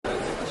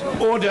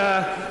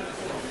Order.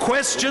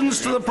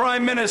 Questions to the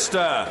Prime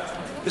Minister.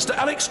 Mr.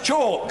 Alex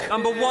Chalk.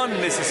 Number 1,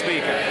 Mr.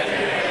 Speaker.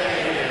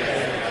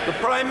 The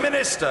Prime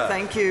Minister.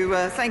 Thank you,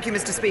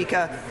 Mr.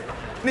 Speaker.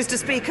 Mr.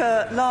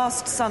 Speaker,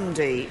 last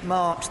Sunday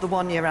marked the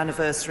one-year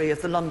anniversary of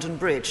the London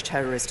Bridge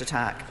terrorist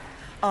attack.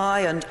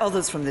 I and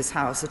others from this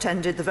House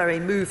attended the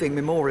very moving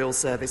memorial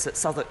service at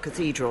Southwark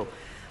Cathedral,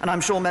 and I'm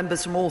sure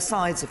members from all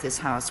sides of this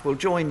House will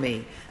join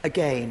me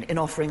again in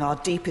offering our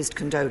deepest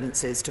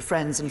condolences to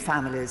friends and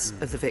families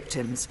of the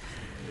victims.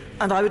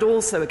 And I would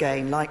also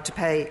again like to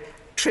pay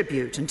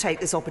tribute and take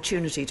this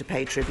opportunity to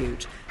pay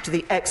tribute to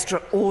the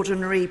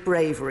extraordinary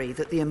bravery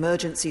that the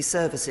emergency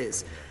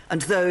services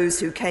and those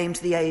who came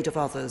to the aid of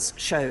others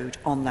showed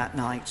on that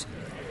night.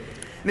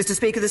 Mr.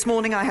 Speaker, this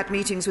morning I had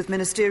meetings with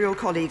ministerial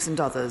colleagues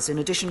and others. In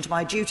addition to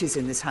my duties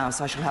in this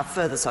House, I shall have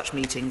further such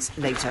meetings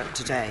later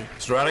today.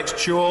 Mr. Alex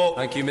Chalk.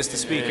 Thank you, Mr.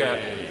 Speaker.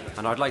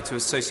 And I'd like to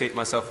associate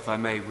myself, if I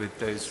may, with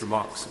those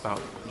remarks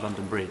about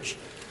London Bridge.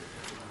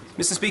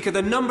 Mr. Speaker,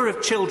 the number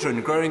of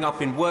children growing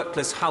up in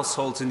workless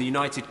households in the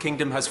United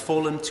Kingdom has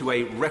fallen to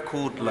a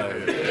record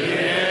low.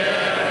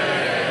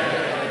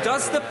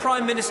 Does the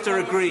Prime Minister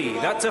agree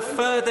that to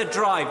further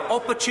drive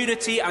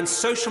opportunity and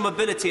social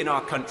mobility in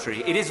our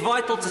country, it is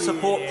vital to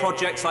support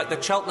projects like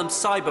the Cheltenham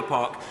Cyber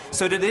Park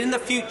so that in the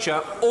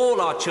future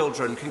all our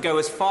children can go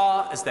as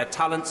far as their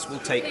talents will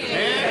take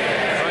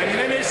them? Prime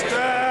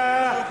Minister.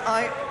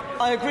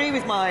 I agree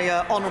with my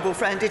honourable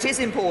friend. It is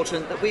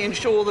important that we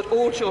ensure that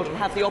all children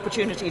have the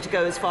opportunity to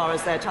go as far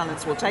as their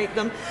talents will take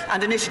them,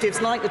 and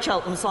initiatives like the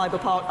Cheltenham Cyber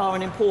Park are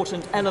an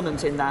important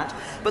element in that.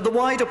 But the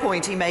wider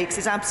point he makes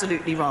is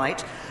absolutely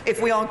right.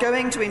 If we are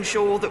going to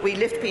ensure that we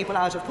lift people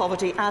out of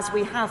poverty, as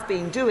we have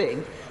been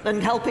doing,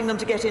 then helping them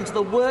to get into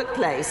the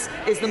workplace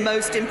is the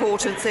most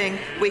important thing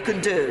we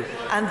can do.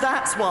 And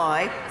that's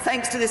why,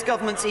 thanks to this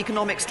government's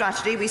economic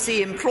strategy, we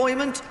see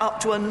employment up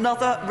to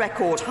another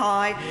record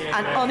high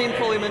and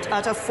unemployment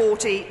at a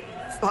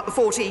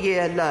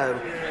 40-year low.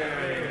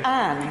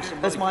 And,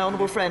 as my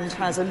honourable friend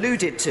has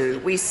alluded to,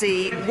 we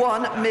see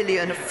 1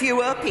 million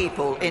fewer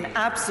people in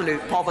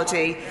absolute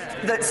poverty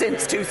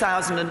since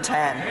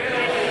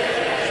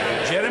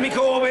 2010. Jeremy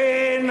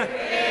Corbyn.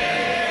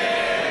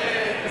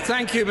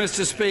 Thank you,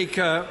 Mr.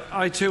 Speaker.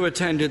 I too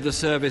attended the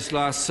service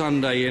last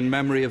Sunday in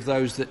memory of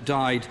those that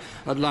died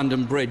at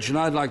London Bridge, and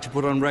I'd like to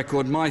put on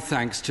record my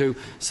thanks to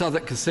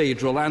Southwark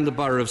Cathedral and the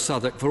Borough of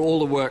Southwark for all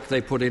the work they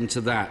put into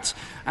that,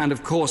 and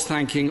of course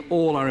thanking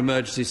all our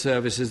emergency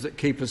services that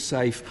keep us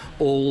safe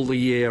all the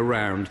year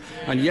round.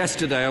 And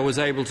yesterday I was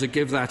able to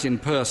give that in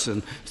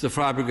person to the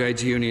Fire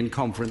Brigades Union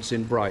Conference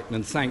in Brighton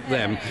and thank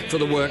them for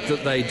the work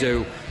that they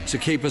do to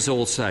keep us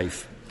all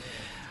safe.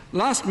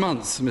 Last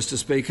month, Mr.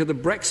 Speaker, the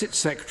Brexit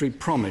Secretary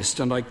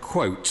promised, and I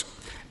quote,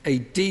 a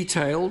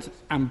detailed,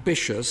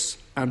 ambitious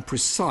and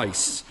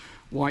precise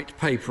white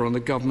paper on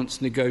the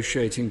government's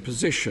negotiating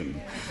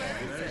position.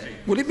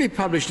 Will it be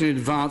published in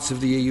advance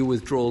of the EU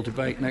withdrawal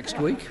debate next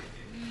week?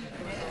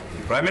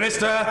 Prime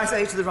Minister. I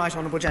say to the right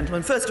honourable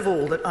gentleman, first of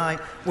all, that I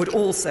would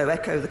also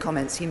echo the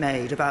comments he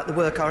made about the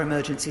work our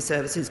emergency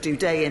services do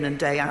day in and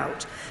day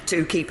out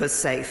to keep us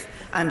safe.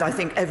 And I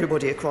think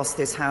everybody across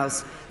this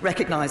House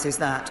recognises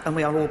that, and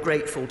we are all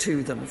grateful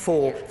to them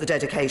for the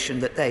dedication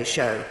that they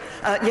show.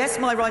 Yes,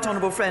 my right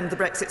honourable friend, the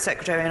Brexit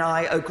Secretary, and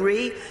I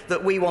agree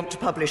that we want to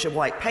publish a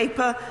white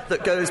paper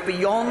that goes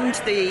beyond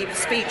the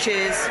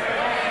speeches,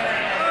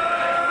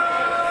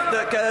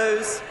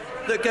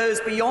 that goes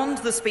beyond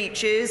the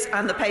speeches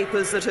and the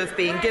papers that have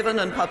been given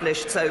and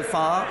published so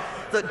far,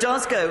 that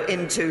does go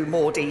into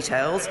more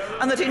details,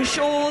 and that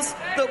ensures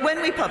that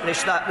when we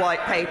publish that white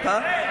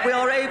paper, we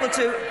are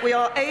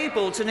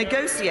able to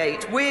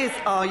negotiate with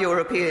our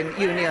European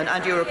Union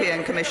and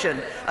European Commission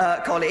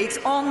colleagues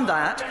on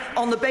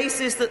the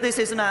basis that this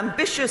is an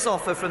ambitious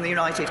offer from the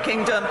United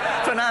Kingdom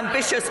for an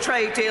ambitious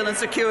trade deal and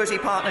security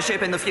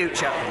partnership in the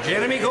future.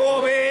 Jeremy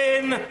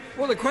Corbyn.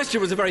 Well, the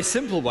question was a very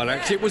simple one,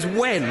 actually. It was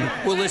when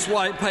will this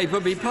white paper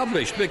be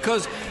published?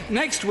 Because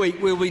next week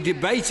we'll be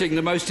debating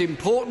the most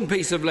important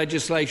piece of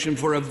legislation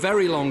for a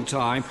very long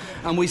time,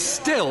 and we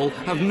still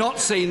have not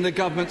seen the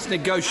government's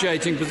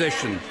negotiating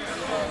position.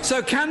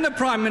 So can the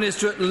Prime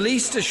Minister at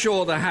least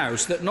assure the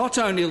House that not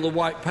only will the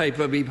white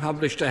paper be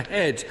published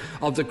ahead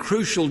of the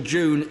crucial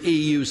June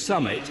EU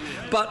summit,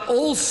 but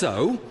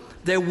also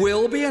there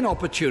will be an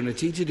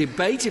opportunity to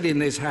debate it in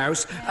this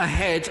House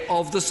ahead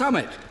of the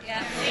summit?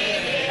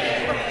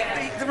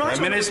 The right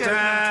Minister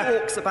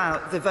talks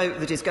about the vote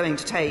that is going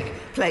to take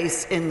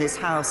place in this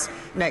House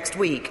next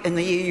week in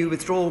the EU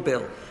withdrawal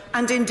bill.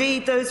 And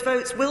indeed, those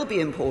votes will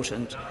be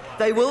important.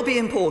 They will be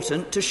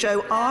important to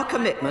show our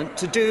commitment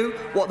to do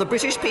what the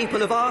British people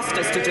have asked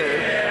us to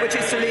do, which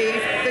is to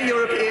leave the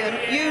European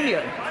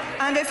Union.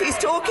 And if he's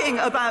talking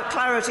about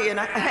clarity and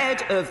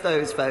ahead of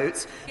those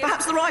votes,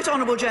 perhaps the right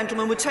honourable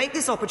gentleman would take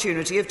this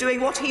opportunity of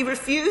doing what he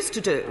refused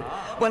to do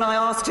when I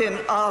asked him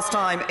last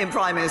time in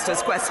Prime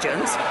Minister's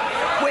questions,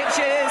 which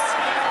is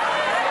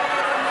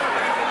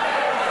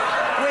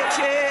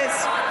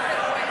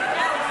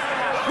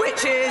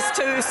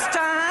to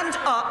stand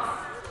up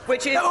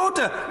which is...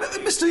 Order!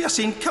 Mr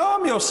Yassin,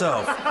 calm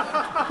yourself.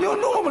 You're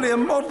normally a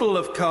model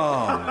of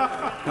calm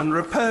and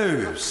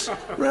repose.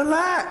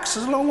 Relax,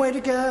 there's a long way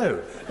to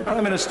go.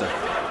 Prime Minister.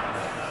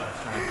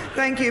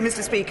 Thank you,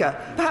 Mr Speaker.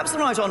 Perhaps the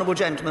right honourable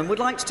gentleman would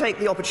like to take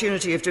the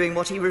opportunity of doing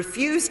what he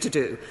refused to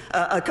do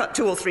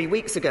 2 or 3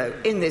 weeks ago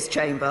in this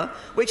chamber,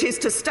 which is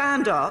to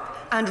stand up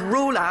and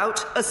rule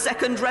out a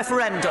second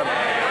referendum.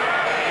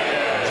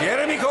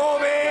 Jeremy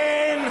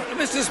Corbyn!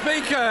 Mr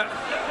Speaker,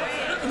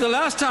 the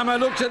last time I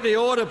looked at the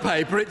order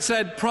paper, it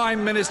said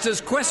Prime Minister's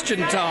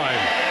question time.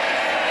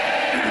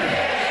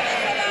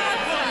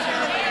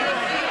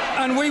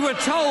 And we were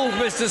told,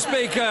 Mr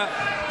Speaker,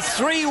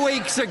 3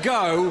 weeks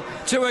ago,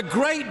 to a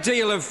great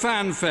deal of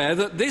fanfare,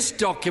 that this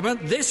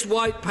document, this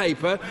white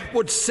paper,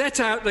 would set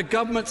out the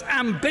government's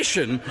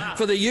ambition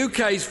for the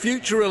UK's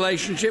future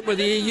relationship with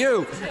the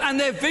EU and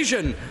their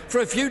vision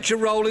for a future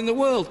role in the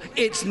world.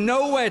 It's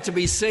nowhere to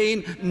be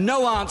seen.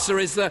 No answer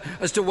is there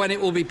as to when it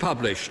will be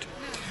published.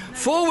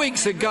 4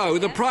 weeks ago,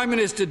 the Prime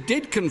Minister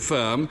did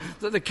confirm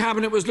that the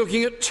Cabinet was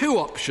looking at 2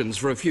 options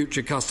for a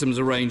future customs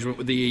arrangement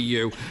with the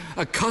EU,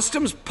 a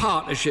customs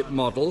partnership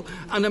model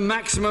and a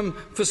maximum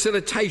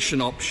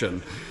facilitation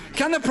option.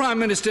 Can the Prime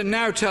Minister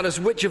now tell us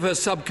which of her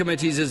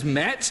subcommittees has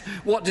met,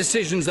 what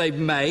decisions they've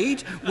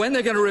made, when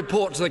they're going to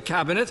report to the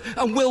Cabinet,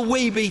 and will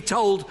we be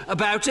told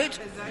about it?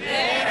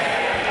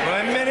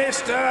 Prime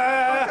Minister!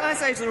 Can I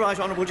say to the right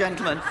honourable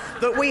gentleman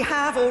that we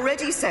have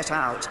already set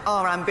out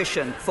our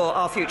ambition for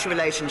our future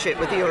relationship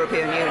with the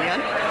European Union,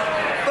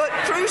 but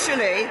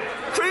crucially,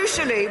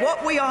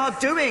 what we are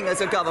doing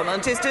as a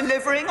government is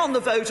delivering on the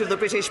vote of the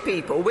British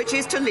people, which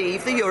is to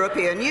leave the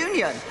European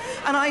Union.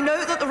 And I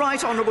know that the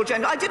right honourable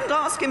gentleman... I didn't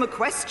ask him a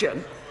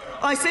question.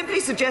 I simply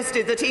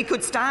suggested that he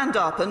could stand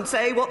up and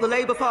say what the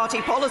Labour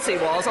Party policy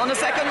was on a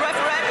second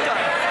referendum.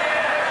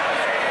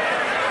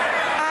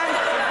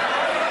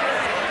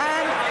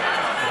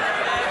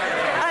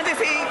 And if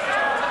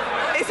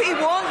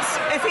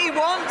he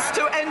wants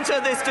to enter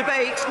this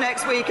debate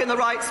next week in the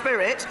right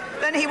spirit,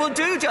 then he will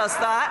do just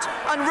that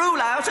and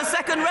rule out a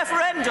second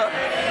referendum.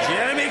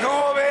 Jeremy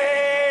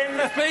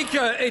Corbyn!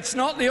 Speaker, it's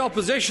not the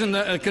opposition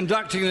that are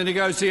conducting the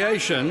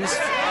negotiations.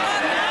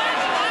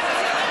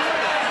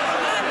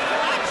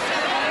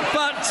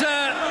 But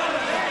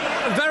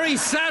very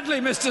sadly,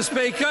 Mr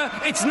Speaker,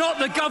 it's not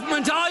the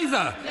government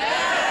either.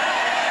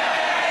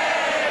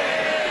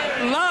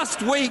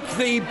 Last week,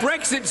 the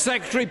Brexit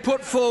Secretary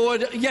put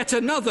forward yet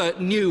another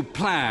new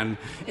plan,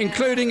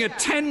 including a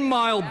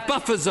 10-mile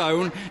buffer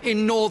zone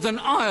in Northern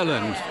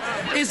Ireland.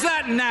 Is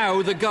that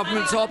now the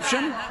government's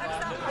option?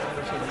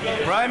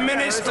 Prime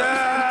Minister!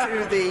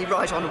 To the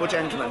right honourable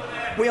gentleman.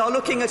 We are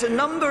looking at a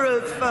number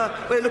of...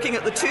 we're looking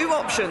at the 2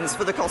 options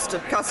for the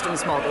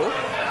customs model.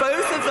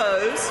 Both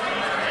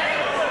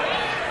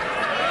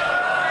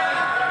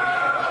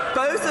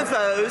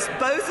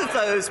of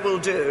those will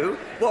do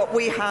what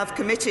we have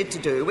committed to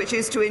do, which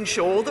is to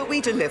ensure that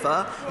we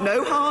deliver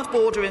no hard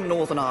border in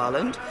Northern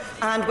Ireland,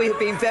 and we have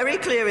been very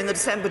clear in the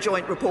December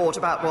joint report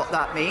about what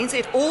that means.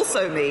 It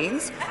also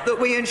means that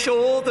we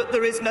ensure that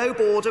there is no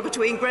border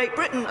between Great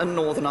Britain and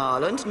Northern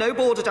Ireland, no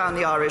border down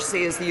the Irish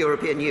Sea as the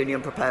European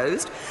Union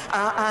proposed,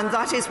 and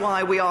that is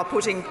why we are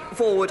putting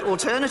forward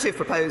alternative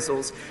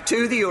proposals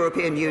to the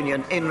European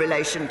Union in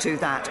relation to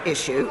that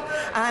issue.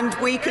 And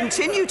we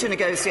continue to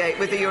negotiate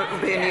with the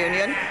European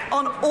Union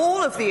on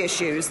all of the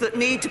issues that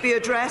need to be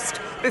addressed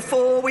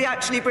before we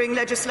actually bring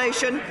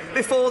legislation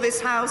before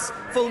this House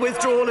for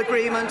withdrawal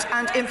agreement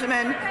and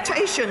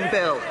implementation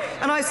bill.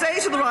 And I say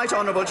to the right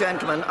honourable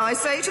gentleman,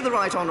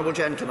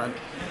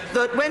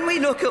 that when we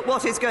look at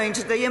what is going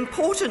to the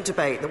important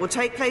debate that will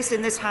take place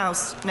in this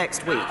House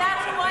next week,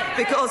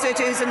 because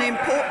it is an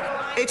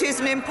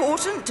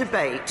important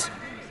debate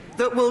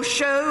that will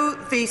show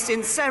the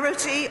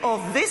sincerity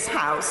of this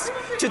House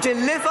to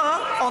deliver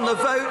on the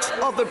vote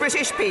of the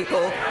British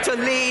people to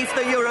leave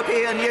the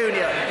European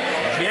Union.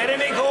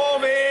 Jeremy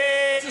Corbyn!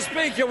 Mr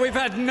Speaker, we've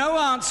had no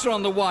answer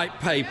on the white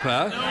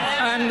paper,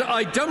 and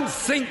I don't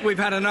think we've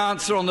had an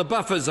answer on the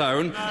buffer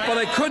zone, but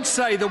I could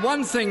say the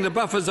one thing the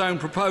buffer zone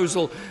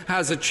proposal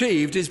has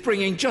achieved is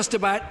bringing just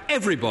about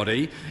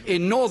everybody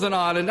in Northern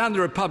Ireland and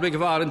the Republic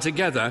of Ireland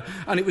together,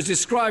 and it was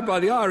described by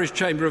the Irish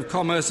Chamber of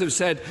Commerce, who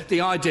said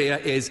the idea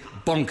is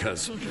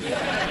bonkers.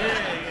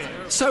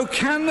 So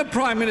can the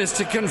Prime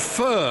Minister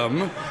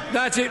confirm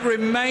that it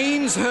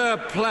remains her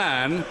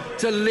plan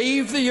to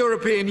leave the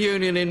European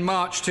Union in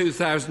March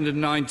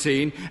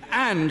 2019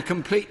 and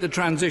complete the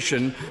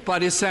transition by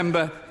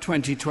December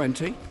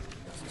 2020?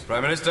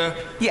 Prime Minister?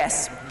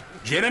 Yes.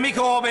 Jeremy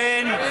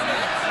Corbyn!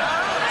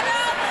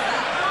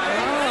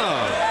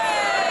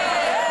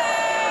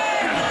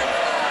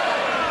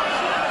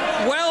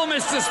 Well,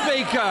 Mr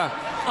Speaker,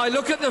 I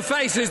look at the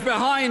faces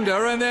behind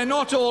her and they're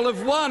not all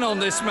of one on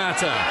this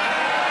matter.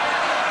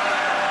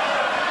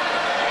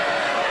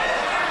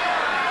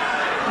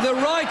 The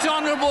right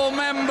honourable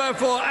member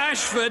for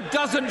Ashford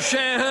doesn't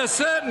share her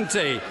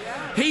certainty.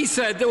 He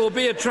said there will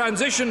be a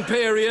transition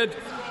period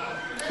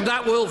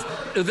that will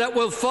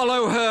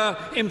follow her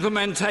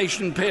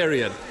implementation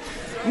period.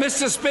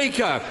 Mr.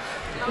 Speaker,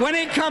 when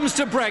it comes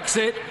to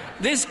Brexit,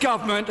 this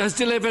government has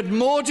delivered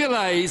more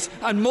delays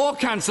and more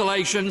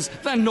cancellations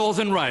than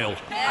Northern Rail.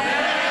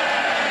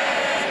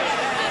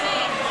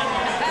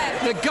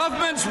 The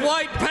government's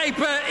white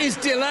paper is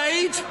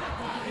delayed,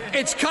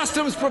 its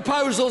customs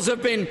proposals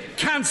have been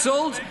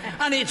cancelled,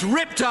 and it's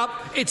ripped up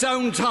its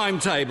own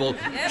timetable,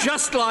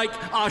 just like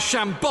our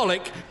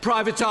shambolic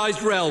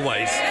privatised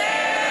railways.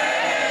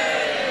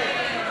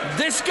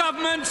 This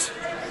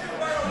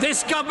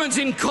government's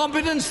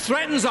incompetence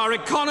threatens our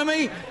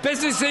economy,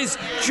 businesses,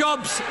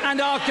 jobs and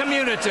our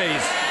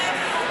communities.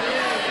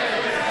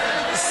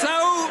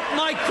 So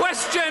my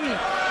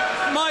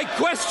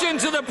question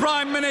to the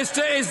Prime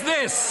Minister is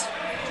this: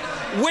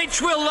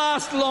 which will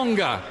last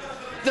longer,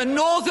 the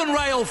Northern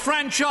Rail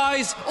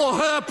franchise or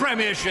her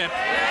premiership?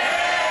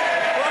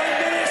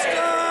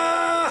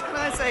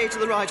 To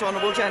the right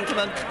honourable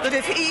gentleman that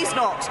if he's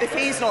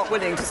not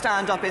willing to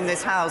stand up in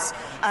this House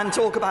and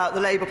talk about the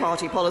Labour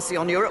Party policy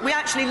on Europe, we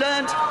actually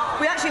learned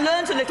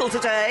a little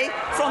today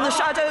from the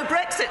shadow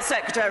Brexit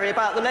secretary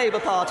about the Labour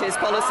Party's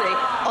policy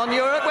on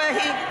Europe,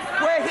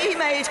 where he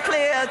made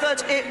clear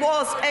that it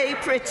was a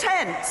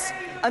pretence.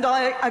 And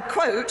I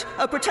quote,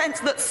 a pretence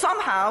that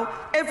somehow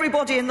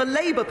everybody in the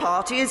Labour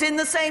Party is in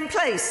the same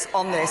place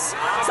on this.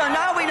 So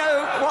now we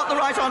know what the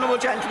right honourable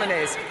gentleman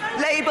is.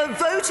 Labour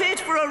voted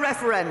for a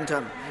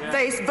referendum.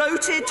 They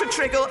voted to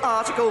trigger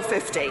Article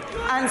 50.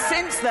 And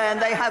since then,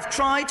 they have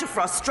tried to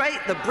frustrate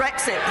the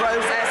Brexit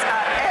process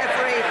at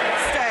every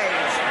stage.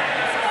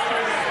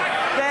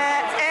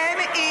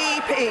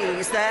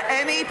 Their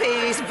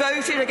MEPs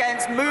voted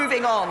against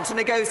moving on to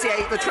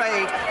negotiate the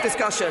trade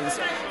discussions.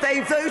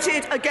 They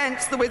voted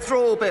against the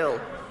withdrawal bill.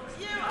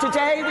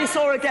 Today we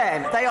saw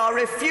again they are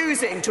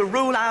refusing to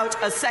rule out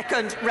a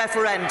second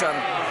referendum.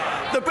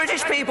 The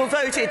British people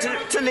voted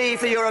to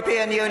leave the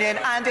European Union,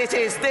 and it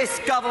is this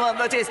government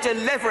that is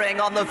delivering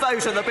on the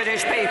vote of the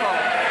British people.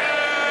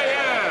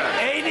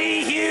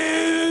 Eddie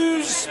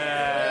Hughes.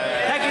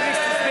 Thank you,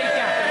 Mr.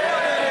 Speaker.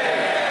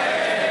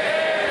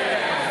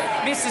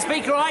 Mr.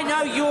 Speaker, I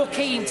know you're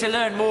keen to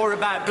learn more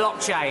about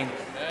blockchain,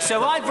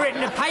 so I've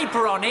written a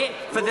paper on it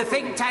for the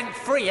think tank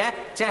Freer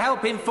to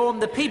help inform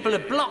the people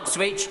of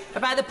Blockswitch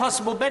about the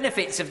possible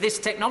benefits of this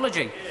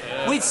technology.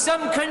 With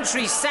some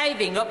countries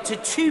saving up to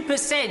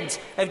 2%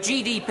 of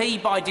GDP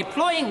by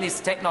deploying this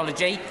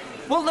technology,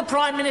 will the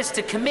Prime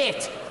Minister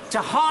commit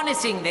to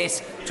harnessing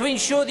this to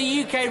ensure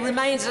the UK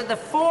remains at the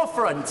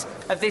forefront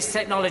of this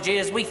technology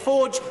as we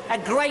forge a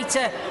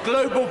greater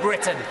global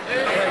Britain?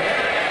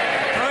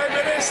 Prime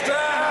Minister!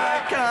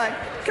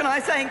 Can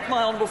I thank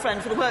my honourable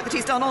friend for the work that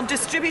he's done on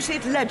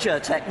distributed ledger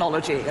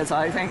technology, as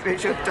I think we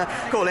should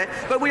call it.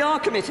 But we are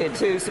committed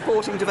to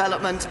supporting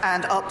development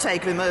and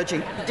uptake of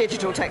emerging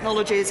digital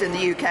technologies in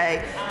the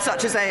UK,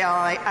 such as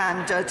AI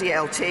and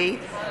DLT.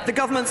 The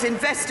government's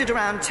invested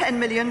around £10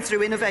 million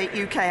through Innovate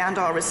UK and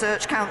our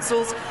research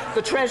councils.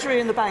 The Treasury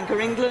and the Bank of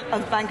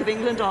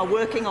England are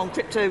working on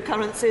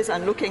cryptocurrencies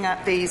and looking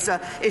at these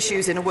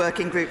issues in a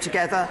working group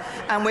together.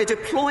 And we're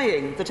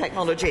deploying the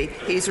technology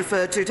he's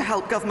referred to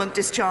help government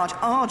discharge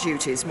our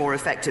duties more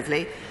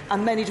effectively,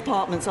 and many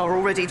departments are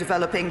already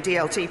developing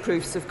DLT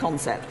proofs of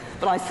concept.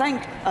 But I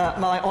thank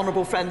my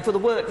honourable friend for the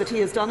work that he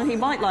has done, and he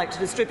might like to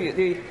distribute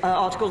the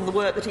article and the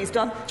work that he's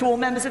done to all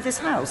members of this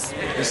House.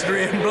 Mr.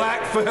 Ian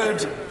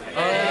Blackford.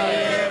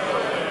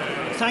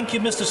 Thank you,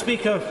 Mr.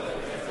 Speaker.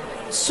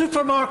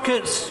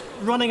 Supermarkets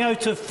running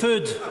out of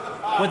food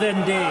within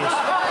days.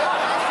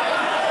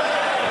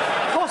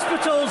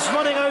 Hospitals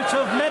running out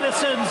of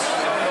medicines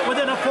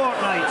within a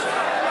fortnight.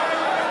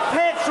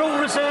 Petrol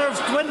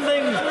reserves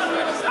dwindling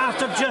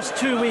after just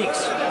 2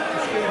 weeks.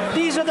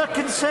 These are the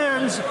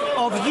concerns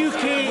of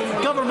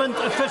UK government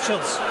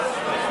officials.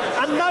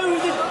 And now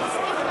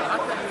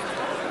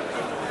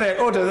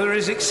Order, there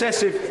is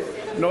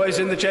excessive noise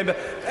in the chamber.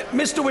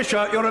 Mr.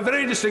 Wishart, you're a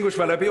very distinguished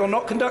fellow, but you're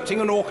not conducting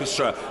an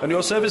orchestra, and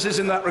your services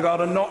in that regard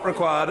are not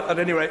required, at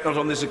any rate not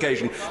on this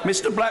occasion.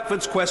 Mr.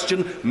 Blackford's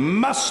question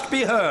must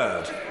be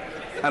heard,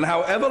 and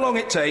however long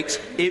it takes,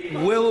 it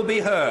will be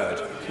heard.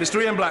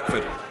 Mr. Ian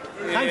Blackford.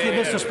 Thank you,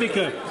 Mr.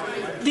 Speaker.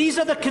 These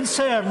are the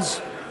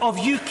concerns of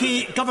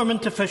UK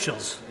government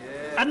officials.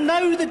 And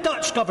now the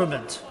Dutch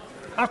government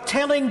are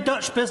telling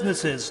Dutch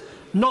businesses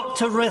not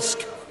to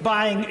risk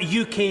buying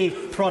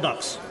UK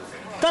products.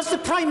 Does the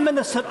Prime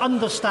Minister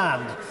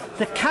understand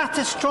the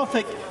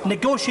catastrophic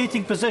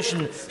negotiating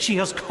position she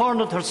has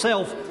cornered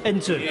herself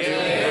into?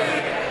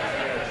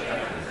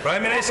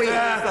 Prime Minister. What we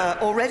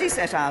have already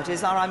set out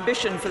is our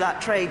ambition for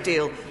that trade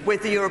deal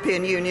with the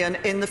European Union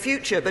in the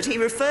future. But he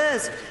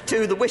refers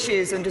to the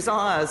wishes and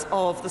desires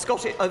of the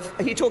Scottish.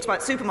 He talks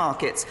about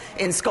supermarkets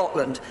in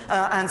Scotland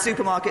and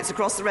supermarkets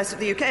across the rest of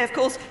the UK. Of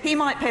course, he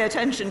might pay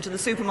attention to the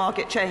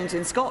supermarket chains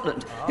in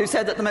Scotland, who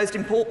said that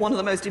one of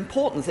the most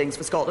important things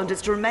for Scotland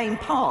is to remain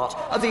part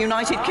of the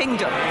United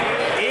Kingdom.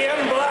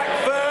 Ian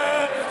Blackford.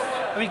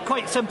 I mean,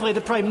 quite simply,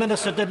 the Prime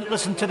Minister didn't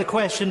listen to the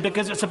question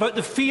because it's about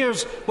the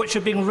fears which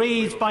are being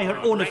raised by her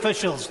own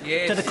officials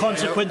to the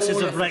consequences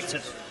of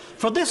Brexit.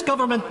 For this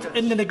government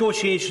in the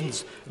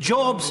negotiations,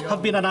 jobs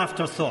have been an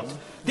afterthought.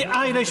 The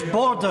Irish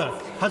border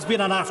has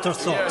been an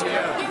afterthought.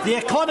 The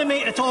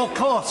economy at all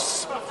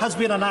costs has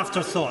been an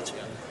afterthought.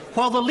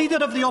 While the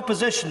Leader of the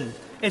Opposition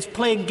is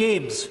playing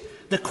games,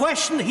 the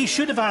question he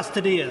should have asked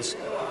today is,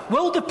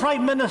 will the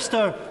Prime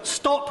Minister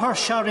stop her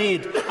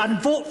charade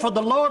and vote for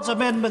the Lord's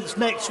amendments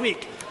next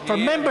week for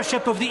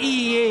membership of the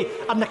EEA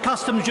and the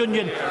Customs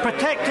Union,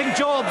 protecting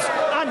jobs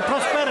and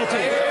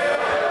prosperity?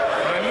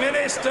 Prime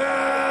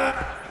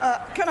Minister!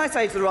 Can I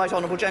say to the right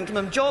honourable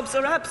gentleman, jobs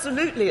are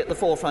absolutely at the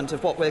forefront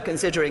of what we're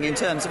considering in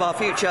terms of our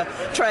future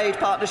trade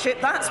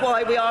partnership. That's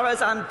why we are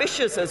as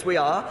ambitious as we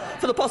are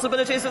for the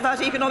possibilities of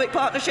that economic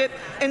partnership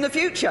in the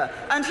future.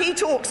 And he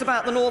talks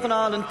about the Northern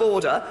Ireland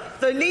border.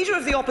 The Leader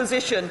of the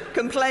Opposition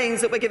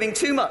complains that we're giving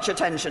too much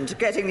attention to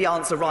getting the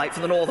answer right for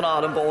the Northern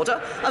Ireland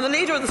border. And the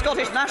Leader of the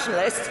Scottish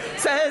Nationalists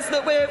says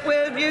that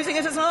we're using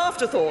it as an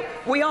afterthought.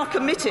 We are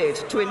committed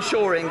to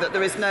ensuring that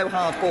there is no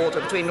hard border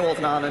between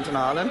Northern Ireland and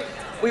Ireland.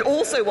 We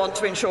also want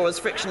to ensure as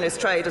frictionless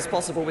trade as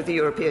possible with the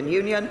European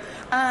Union,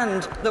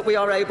 and that we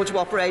are able to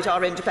operate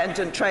our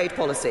independent trade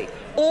policy.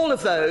 All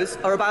of those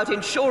are about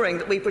ensuring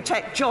that we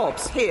protect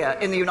jobs here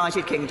in the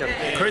United Kingdom.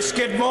 Chris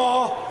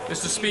Skidmore.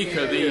 Mr.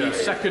 Speaker, the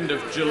 2nd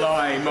of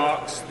July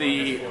marks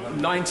the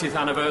 90th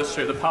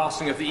anniversary of the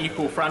passing of the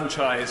Equal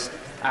Franchise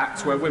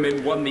Act, where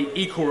women won the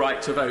equal right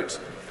to vote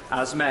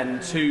as men.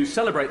 To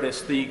celebrate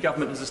this, the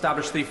government has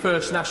established the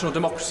first National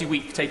Democracy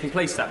Week taking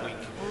place that week.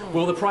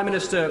 Will the Prime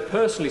Minister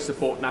personally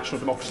support National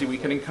Democracy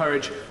Week and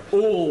encourage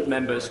all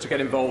members to get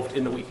involved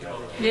in the week?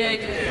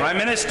 Prime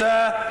Minister!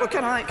 Well,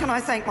 can I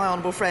thank my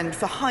honourable friend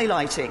for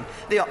highlighting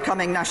the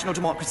upcoming National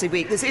Democracy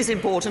Week. This is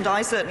important.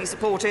 I certainly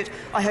support it.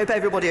 I hope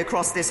everybody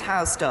across this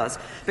House does,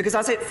 because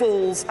as it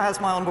falls,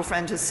 as my honourable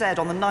friend has said,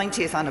 on the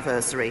 90th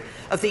anniversary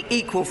of the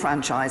Equal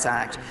Franchise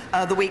Act,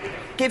 the week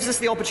gives us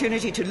the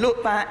opportunity to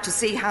look back to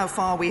see how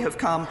far we have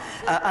come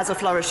as a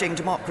flourishing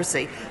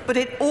democracy. But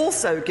it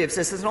also gives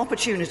us an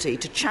opportunity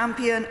to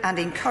champion and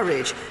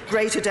encourage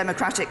greater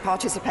democratic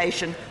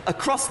participation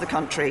across the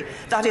country.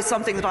 That is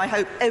something that I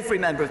hope every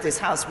member of this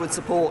House would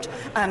support,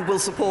 and will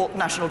support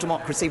National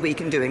Democracy Week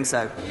in doing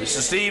so.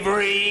 Mr. Steve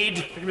Reid.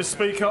 Thank you, Mr.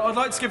 Speaker. I'd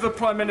like to give the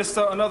Prime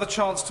Minister another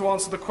chance to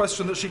answer the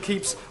question that she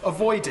keeps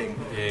avoiding.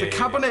 The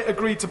Cabinet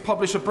agreed to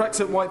publish a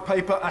Brexit white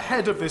paper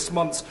ahead of this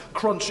month's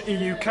Crunch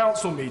EU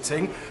Council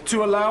meeting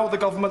to allow the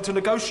government to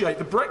negotiate.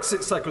 The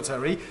Brexit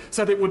Secretary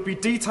said it would be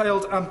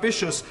detailed,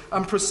 ambitious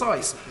and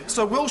precise.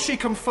 So will she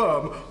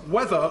confirm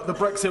whether the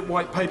Brexit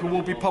white paper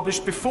will be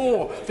published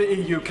before the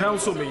EU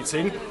Council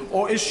meeting,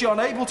 or is she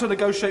unable to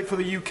negotiate for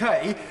the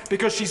UK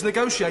because she's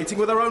negotiating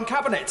with her own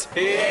Cabinet?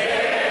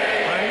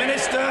 Prime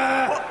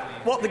Minister!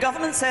 What the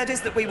government said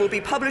is that we will be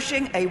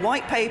publishing a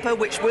white paper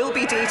which will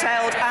be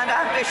detailed and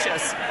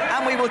ambitious,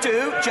 and we will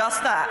do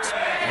just that.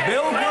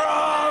 Bill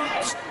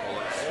Grant!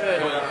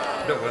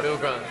 Bill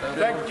Grant.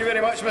 Thank you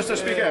very much, Mr.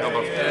 Speaker.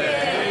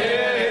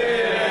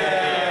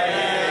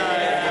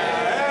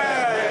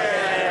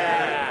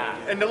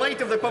 In the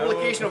light of the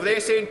publication of the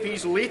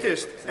SNP's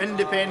latest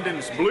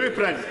independence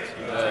blueprint,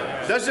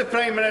 does the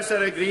Prime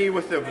Minister agree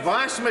with the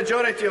vast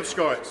majority of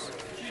Scots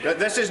that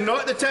this is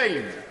not the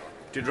time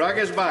to drag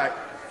us back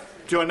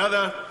to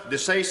another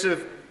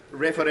decisive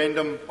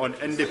referendum on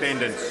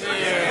independence?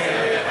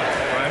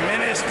 Prime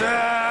Minister!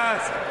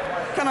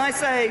 Can I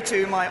say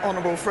to my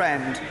honourable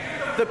friend,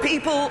 the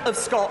people of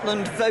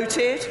Scotland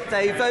voted.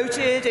 They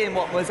voted in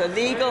what was a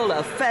legal,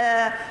 a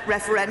fair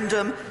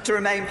referendum to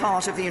remain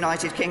part of the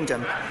United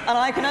Kingdom. And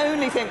I can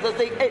only think that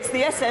it's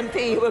the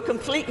SNP who are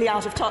completely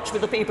out of touch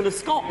with the people of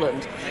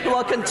Scotland who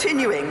are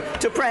continuing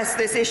to press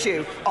this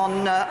issue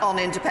on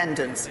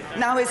independence.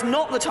 Now is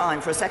not the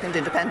time for a second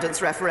independence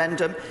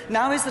referendum.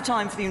 Now is the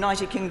time for the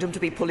United Kingdom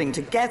to be pulling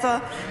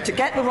together to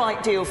get the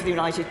right deal for the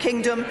United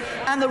Kingdom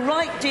and the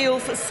right deal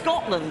for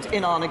Scotland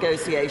in our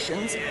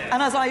negotiations.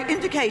 And as I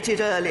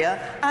indicated earlier,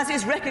 as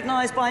is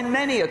recognised by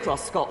many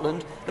across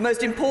Scotland, the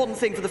most important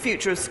thing for the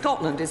future of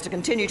Scotland is to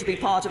continue to be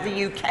part of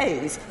the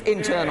UK's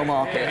internal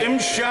market. Tim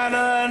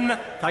Shannon.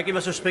 Thank you,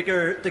 Mr.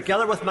 Speaker.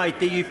 Together with my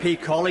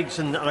DUP colleagues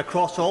and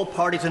across all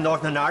parties in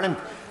Northern Ireland,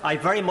 I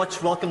very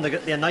much welcome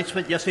the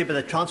announcement yesterday by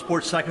the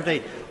Transport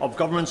Secretary of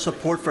government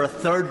support for a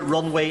third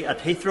runway at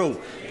Heathrow.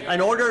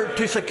 In order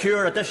to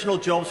secure additional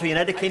jobs for the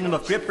United Kingdom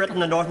of Great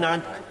Britain and Northern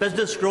Ireland,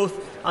 business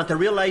growth and to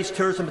realise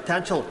tourism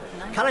potential,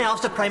 can I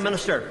ask the Prime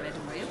Minister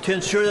to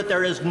ensure that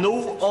there is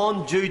no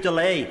undue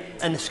delay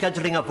in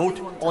scheduling a vote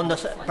on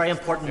this very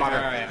important matter?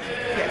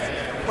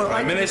 Yes. Well,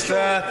 Prime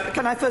Minister.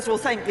 Can I first of all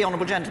thank the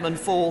honourable gentleman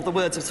for the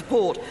words of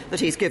support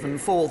that he's given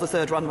for the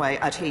third runway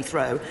at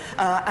Heathrow,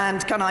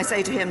 and can I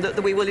say to him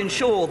that we will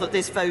ensure that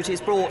this vote is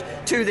brought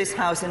to this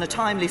House in a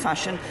timely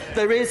fashion.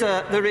 There is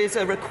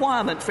a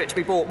requirement for it to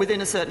be brought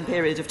within a certain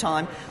period of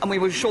time, and we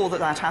will ensure that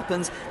that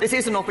happens. This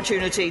is an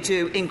opportunity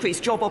to increase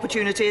job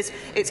opportunities.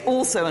 It's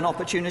also an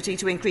opportunity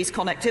to increase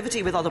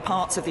connectivity with other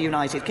parts of the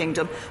United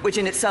Kingdom, which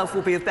in itself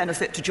will be of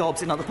benefit to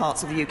jobs in other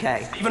parts of the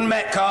UK. Stephen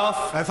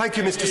Metcalfe. Thank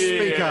you, Mr.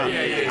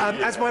 Speaker.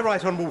 As my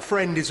right honourable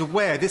friend is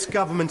aware, this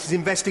government is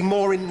investing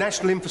more in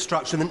national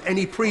infrastructure than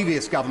any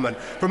previous government,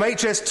 from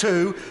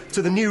HS2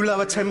 to the new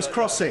Lower Thames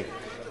crossing.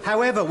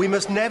 However, we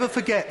must never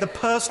forget the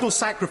personal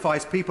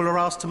sacrifice people are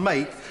asked to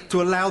make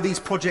to allow these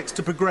projects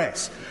to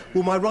progress.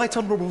 Will my right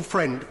honourable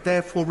friend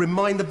therefore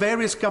remind the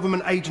various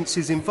government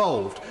agencies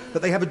involved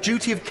that they have a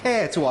duty of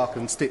care to our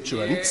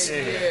constituents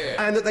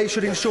and that they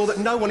should ensure that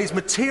no one is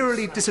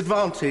materially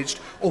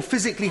disadvantaged or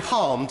physically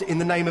harmed in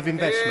the name of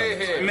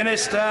investment?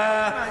 Minister.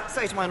 I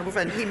say to my honourable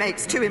friend, he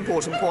makes two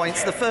important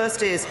points. The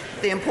first is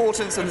the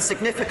importance and the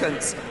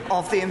significance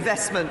of the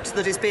investment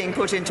that is being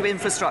put into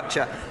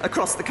infrastructure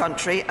across the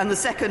country, and the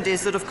second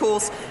is that, of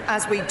course,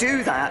 as we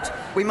do that,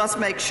 we must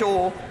make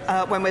sure,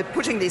 when we're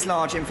putting these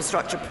large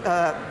infrastructure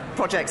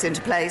projects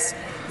into place,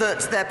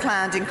 that they're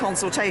planned in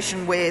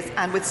consultation with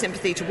and with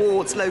sympathy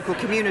towards local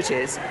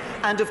communities.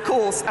 And, of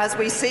course, as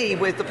we see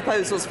with the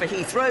proposals for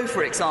Heathrow,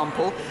 for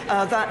example,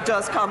 that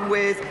does come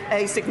with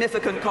a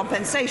significant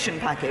compensation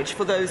package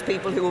for those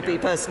people who will be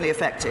personally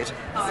affected.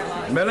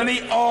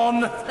 Melanie,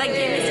 on. Thank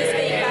you, Mr.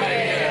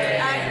 Speaker.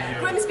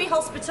 Grimsby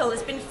Hospital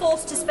has been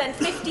forced to spend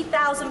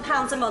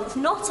 £50,000 a month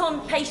not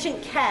on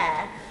patient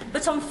care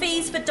but on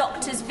fees for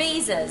doctors'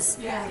 visas.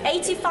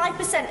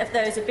 85% of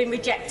those have been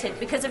rejected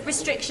because of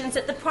restrictions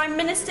that the Prime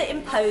Minister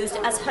imposed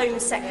as Home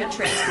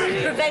Secretary,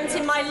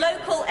 preventing my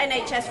local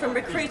NHS from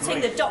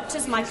recruiting the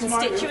doctors my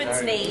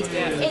constituents need.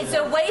 It's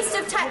a waste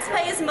of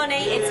taxpayers' money.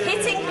 It's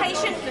hitting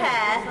patient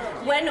care.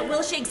 When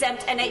will she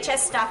exempt NHS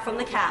staff from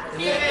the cap?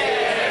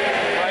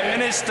 Prime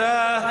Minister.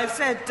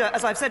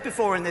 As I've said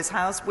before in this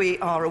House, we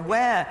are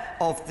aware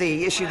of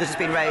the issue that has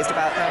been raised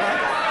about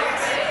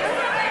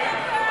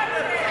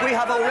We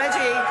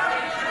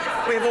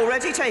have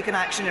already taken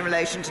action in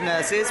relation to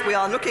nurses. We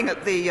are looking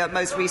at the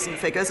most recent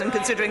figures and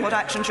considering what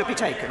action should be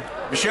taken.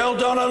 Michelle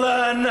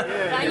Donnellan.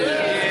 Thank you.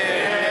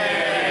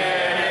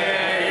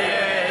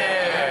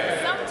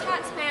 Some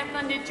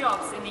taxpayer-funded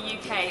jobs in the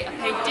UK are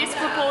paid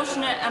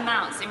disproportionate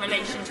amounts in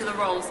relation to the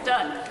roles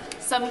done.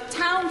 Some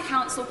town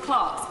council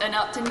clerks earn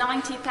up to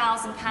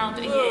 £90,000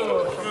 a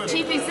year.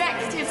 Chief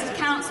executives of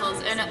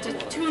councils earn up to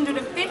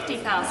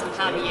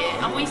 £250,000 a year,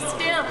 and we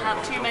still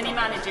have too many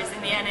managers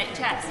in the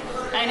NHS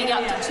earning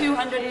up to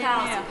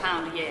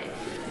 £200,000 a year.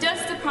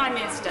 Does the Prime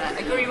Minister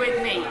agree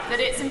with me that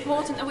it's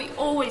important that we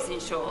always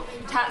ensure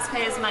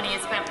taxpayers' money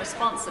is spent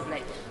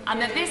responsibly, and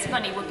that this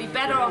money would be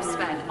better off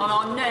spent on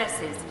our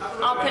nurses,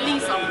 our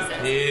police officers,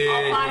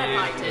 our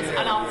firefighters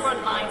and our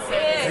frontline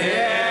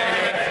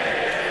services?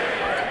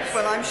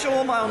 Well, I'm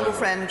sure my honourable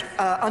friend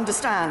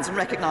understands and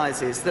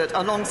recognises that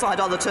alongside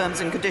other terms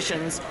and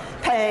conditions,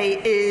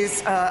 pay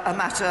is a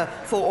matter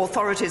for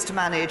authorities to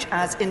manage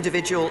as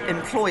individual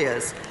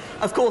employers.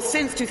 Of course,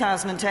 since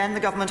 2010,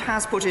 the Government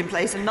has put in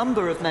place a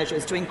number of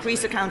measures to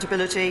increase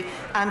accountability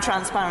and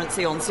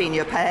transparency on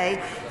senior pay.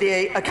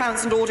 The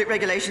Accounts and Audit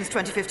Regulations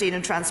 2015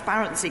 and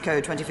Transparency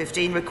Code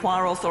 2015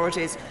 require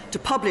authorities to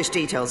publish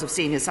details of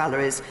senior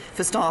salaries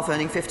for staff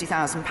earning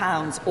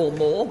 £50,000 or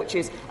more, which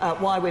is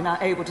why we're now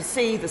able to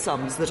see the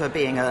sums that are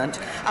being earned.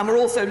 And we're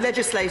also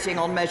legislating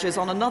on measures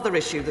on another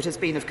issue that has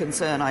been of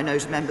concern, I know,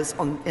 to members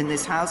in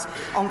this House,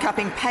 on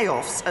capping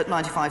payoffs at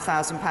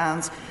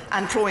 £95,000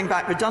 and clawing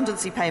back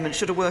redundancy payments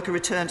should a worker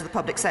return to the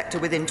public sector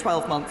within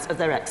 12 months of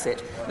their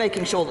exit,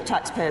 making sure that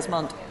taxpayers'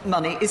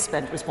 money is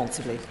spent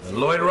responsibly.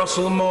 Lloyd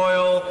Russell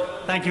Moyle.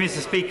 Thank you,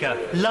 Mr. Speaker.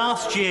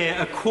 Last year,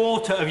 a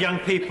quarter of young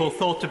people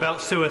thought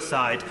about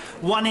suicide.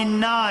 1 in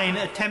 9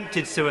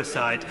 attempted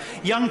suicide.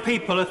 Young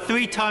people are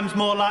 3 times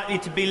more likely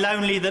to be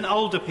lonely than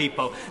older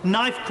people.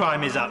 Knife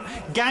crime is up,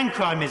 gang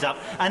crime is up,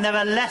 and there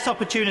are less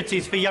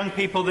opportunities for young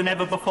people than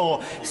ever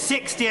before.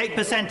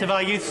 68% of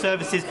our youth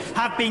services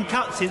have been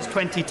cut since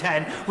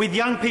 2010, with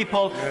young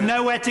people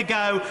nowhere to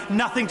go,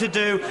 nothing to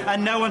do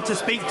and no one to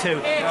speak to.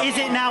 Is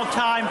it now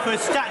time for a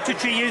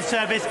statutory youth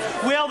service?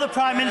 Will the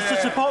Prime Minister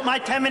support my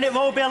 10-minute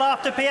rule bill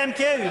after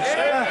PMQs?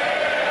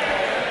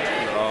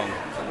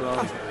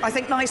 I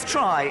think nice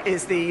try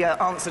is the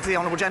answer to the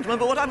honourable gentleman,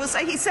 but what I will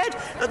say, he said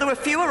that there were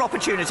fewer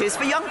opportunities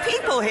for young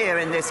people here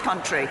in this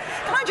country.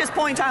 Can I just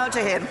point out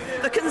to him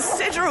the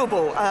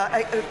considerable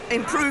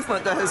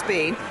improvement there has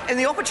been in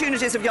the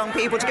opportunities of young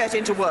people to get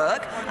into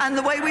work and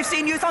the way we've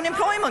seen youth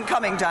unemployment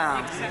coming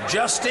down?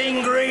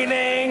 Justine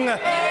Greening.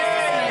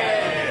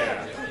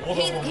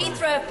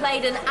 Heathrow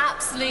played an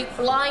absolute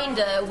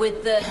blinder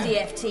with the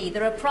DfT.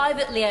 They're a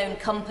privately owned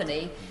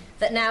company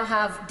that now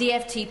have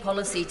DfT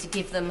policy to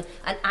give them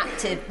an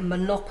active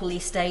monopoly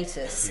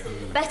status.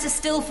 Better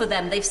still for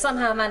them, they've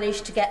somehow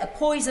managed to get a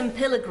poison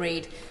pill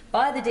agreed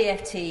by the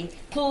DfT,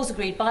 clause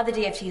agreed by the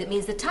DfT, that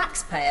means the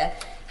taxpayer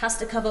has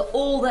to cover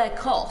all their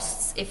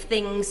costs if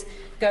things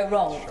go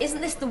wrong. Isn't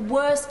this the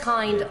worst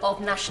kind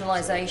of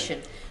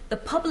nationalisation? The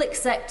public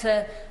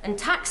sector and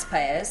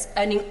taxpayers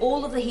owning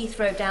all of the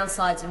Heathrow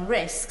downsides and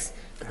risks,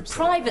 but the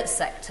private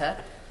sector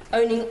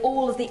owning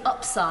all of the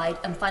upside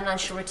and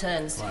financial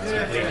returns.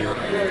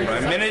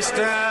 Prime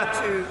Minister.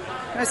 Can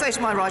I say to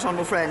my right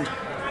honourable friend,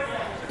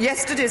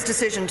 Yesterday's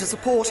decision to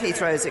support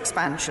Heathrow's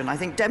expansion, I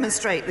think,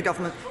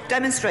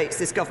 demonstrates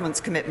this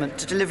government's commitment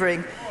to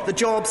delivering the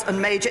jobs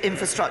and major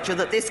infrastructure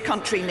that this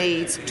country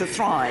needs to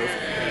thrive.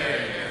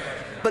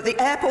 But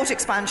the airport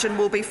expansion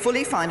will be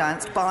fully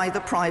financed by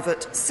the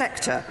private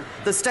sector.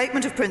 The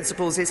statement of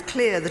principles is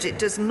clear that it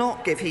does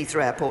not give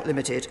Heathrow Airport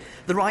Limited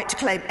the right to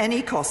claim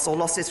any costs or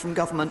losses from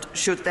government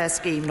should their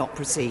scheme not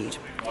proceed.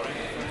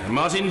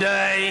 Martin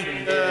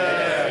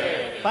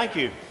Day. Thank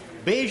you.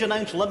 Beige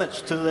announced limits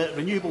to the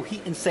renewable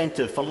heat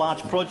incentive for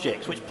large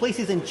projects, which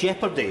places in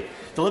jeopardy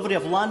delivery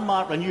of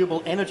landmark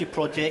renewable energy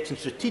projects in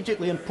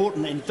strategically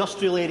important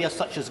industrial areas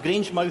such as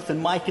Grangemouth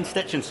in my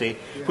constituency,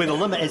 where the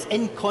limit is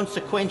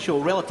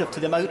inconsequential relative to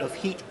the amount of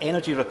heat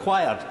energy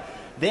required.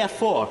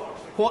 Therefore,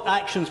 what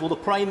actions will the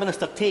Prime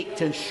Minister take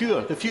to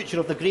ensure the future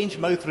of the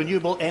Grangemouth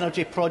renewable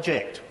energy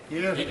project?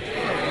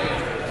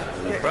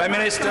 Prime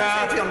Minister.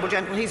 The Honourable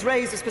Gentleman, he's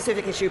raised a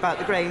specific issue about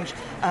the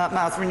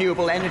Grangemouth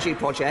renewable energy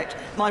project.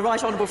 My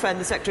right honourable friend,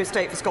 the Secretary of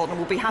State for Scotland,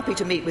 will be happy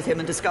to meet with him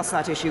and discuss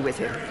that issue with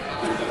him.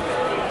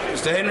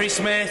 Mr Henry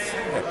Smith.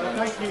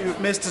 Thank you,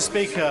 Mr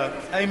Speaker.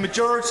 A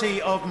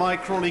majority of my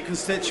Crawley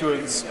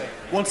constituents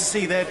want to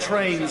see their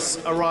trains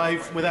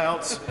arrive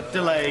without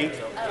delay,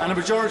 and a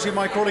majority of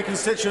my Crawley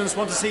constituents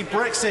want to see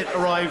Brexit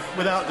arrive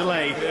without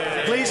delay.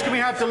 Please, can we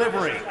have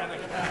delivery?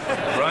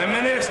 Prime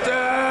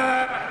Minister.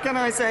 Can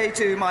I say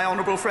to my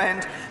honourable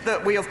friend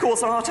that we, of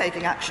course, are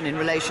taking action in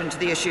relation to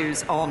the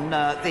issues on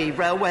the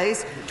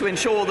railways to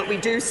ensure that we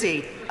do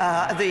see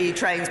the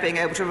trains being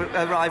able to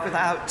arrive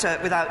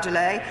without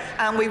delay,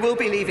 and we will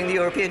be leaving the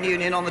European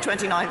Union on the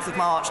 29th of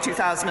March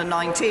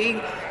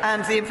 2019,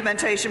 and the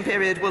implementation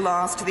period will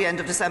last to the end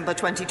of December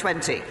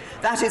 2020.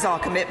 That is our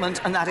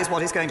commitment, and that is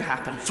what is going to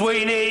happen.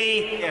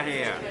 Sweeney.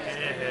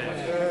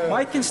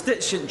 My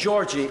constituent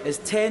Georgie is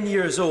 10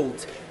 years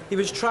old. He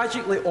was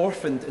tragically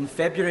orphaned in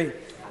February.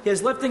 He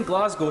has lived in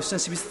Glasgow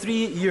since he was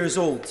 3 years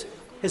old.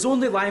 His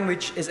only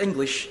language is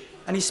English,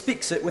 and he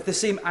speaks it with the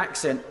same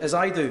accent as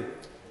I do.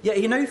 Yet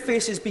he now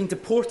faces being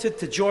deported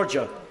to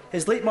Georgia,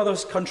 his late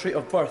mother's country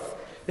of birth,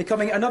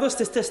 becoming another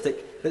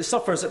statistic that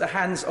suffers at the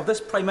hands of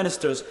this Prime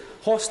Minister's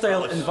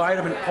hostile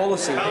environment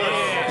policy.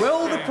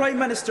 Will the Prime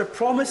Minister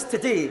promise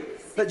today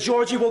that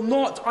Georgie will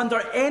not,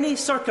 under any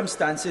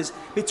circumstances,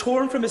 be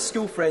torn from his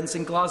school friends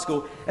in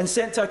Glasgow and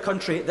sent to a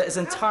country that is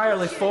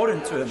entirely foreign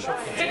to him?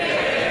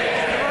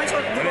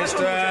 The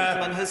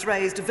gentleman has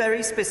raised a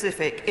very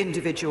specific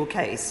individual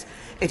case.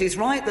 It is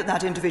right that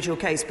that individual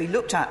case be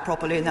looked at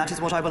properly, and that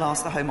is what I will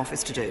ask the Home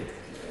Office to do.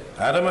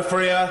 Adam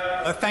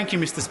Afria. Thank you,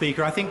 Mr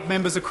Speaker. I think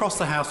members across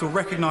the House will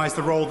recognise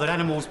the role that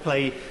animals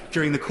play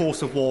during the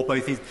course of war,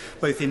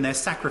 both in their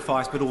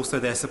sacrifice but also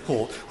their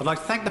support. I'd like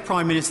to thank the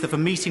Prime Minister for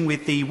meeting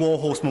with the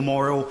Warhorse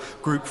Memorial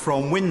Group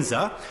from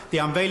Windsor. The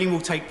unveiling will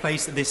take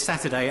place this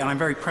Saturday, and I'm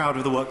very proud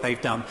of the work they've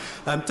done.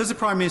 Does the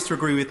Prime Minister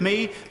agree with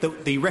me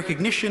that the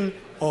recognition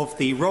of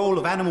the role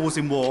of animals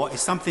in war is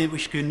something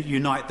which can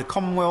unite the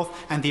Commonwealth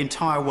and the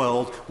entire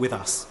world with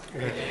us?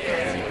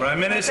 Prime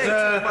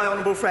Minister. My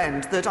honourable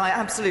friend, that I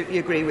absolutely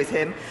agree with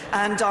him,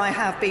 and I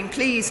have been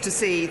pleased to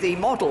see the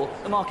model,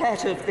 the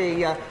maquette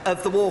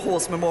of the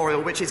Warhorse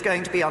Memorial, which is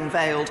going to be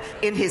unveiled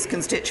in his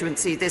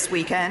constituency this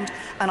weekend.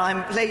 And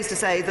I'm pleased to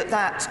say that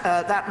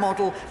that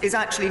model is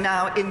actually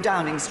now in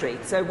Downing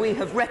Street. So we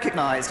have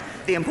recognised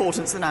the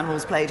importance that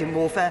animals played in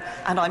warfare,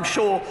 and I'm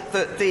sure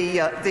that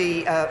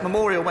the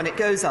memorial, when it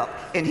goes up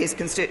in his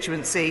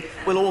constituency,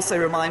 will also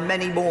remind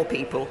many more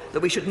people that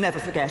we should never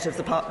forget of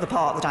the part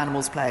that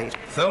animals played.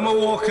 Thelma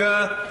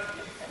Walker.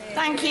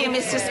 Thank you,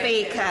 Mr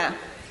Speaker.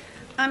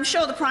 I'm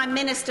sure the Prime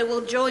Minister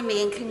will join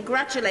me in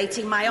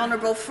congratulating my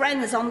honourable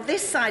friends on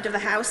this side of the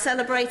House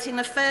celebrating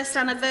the first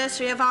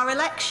anniversary of our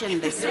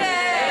election this week.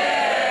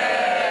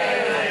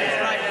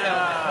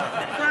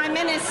 Prime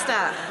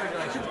Minister,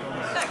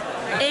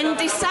 in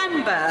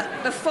December,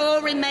 the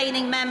 4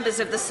 remaining members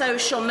of the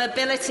Social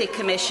Mobility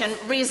Commission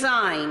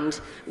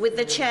resigned, with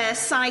the chair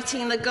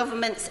citing the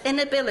government's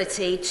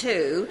inability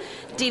to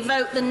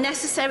devote the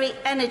necessary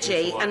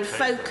energy and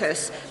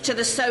focus to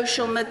the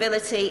social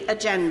mobility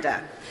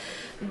agenda.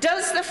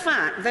 Does the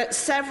fact that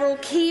several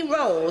key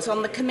roles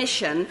on the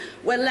Commission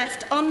were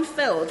left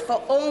unfilled for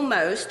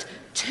almost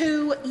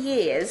 2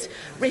 years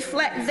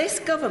reflect this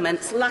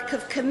government's lack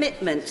of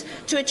commitment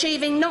to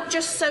achieving not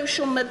just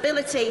social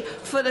mobility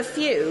for the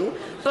few,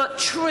 but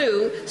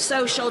true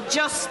social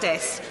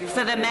justice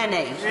for the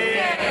many?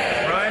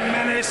 Prime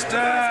Minister.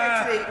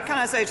 Can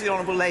I say to the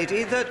honourable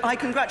lady that I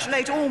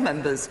congratulate all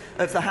members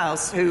of the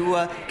House who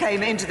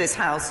came into this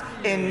House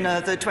in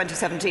the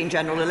 2017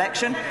 general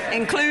election,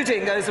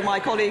 including those of my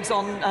colleagues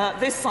on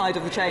this side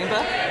of the chamber,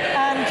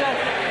 and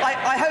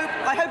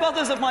I hope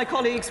others of my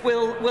colleagues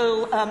will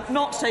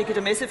not take it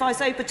amiss if I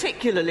say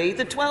particularly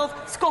the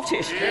 12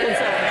 Scottish Conservatives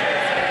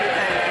who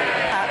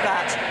came at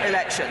that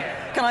election.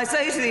 Can I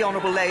say to the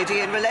Honourable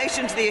Lady, in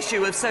relation to the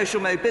issue of social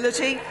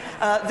mobility,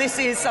 this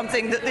is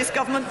something that this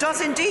government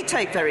does indeed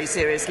take very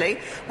seriously.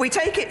 We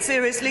take it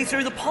seriously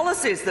through the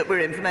policies that we're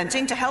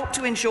implementing to help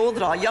to ensure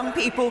that our young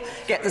people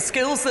get the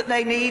skills that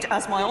they need,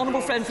 as my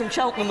honourable friend from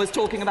Cheltenham was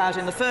talking about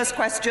in the first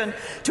question,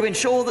 to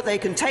ensure that they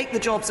can take the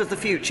jobs of the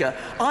future.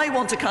 I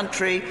want a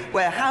country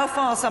where how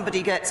far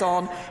somebody gets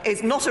on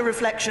is not a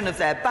reflection of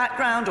their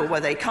background or where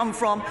they come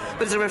from,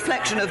 but is a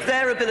reflection of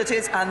their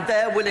abilities and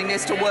their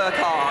willingness to work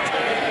hard.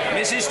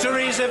 Mrs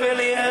Theresa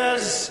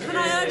Villiers. Can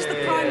I urge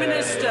the Prime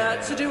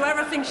Minister to do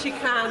everything she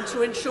can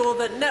to ensure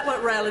that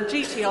Network Rail and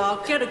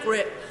GTR get a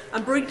grip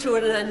and bring to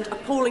an end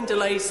appalling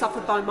delays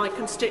suffered by my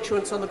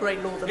constituents on the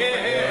Great Northern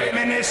Line?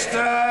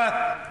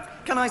 Minister.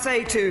 Can I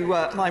say to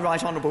my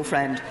right honourable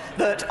friend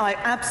that I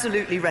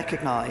absolutely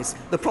recognise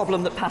the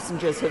problem that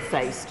passengers have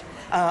faced.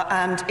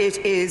 And it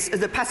is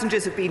the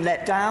passengers have been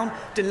let down,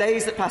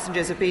 delays that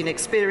passengers have been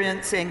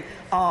experiencing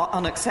are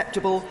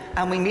unacceptable,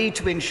 and we need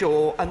to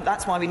ensure, and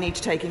that's why we need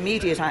to take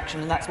immediate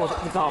action, and that's what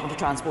the Department of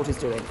Transport is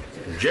doing.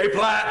 Jay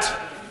Platt.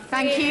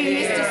 Thank you,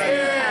 Mr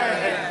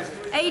Speaker.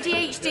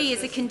 ADHD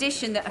is a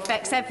condition that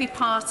affects every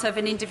part of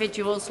an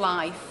individual's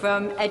life,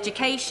 from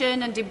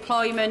education and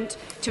employment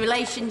to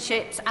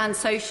relationships and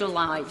social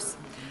lives.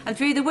 And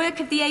through the work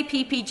of the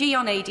APPG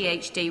on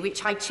ADHD,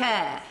 which I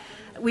chair,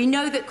 we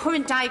know that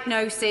current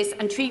diagnosis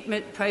and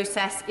treatment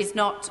process is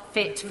not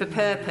fit for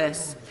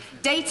purpose.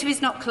 Data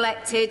is not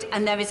collected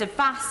and there is a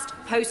vast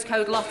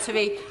postcode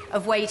lottery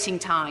of waiting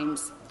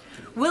times.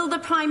 Will the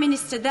Prime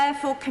Minister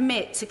therefore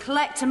commit to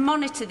collect and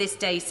monitor this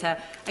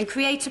data and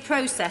create a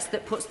process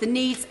that puts the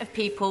needs of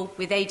people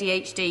with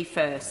ADHD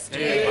first?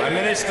 Prime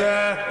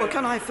Minister. Well,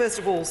 can I first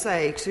of all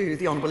say to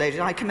the Honourable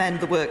Lady, I commend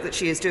the work that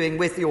she is doing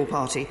with the All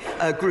Party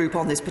group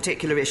on this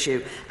particular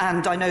issue,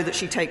 and I know that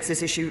she takes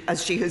this issue,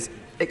 as she has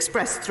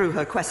expressed through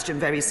her question,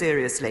 very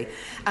seriously.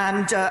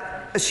 And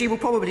as she will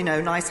probably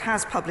know, NICE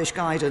has published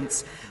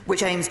guidance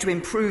which aims to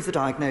improve the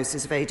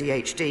diagnosis of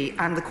ADHD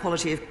and the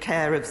quality of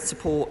care of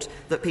support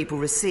that people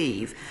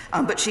receive.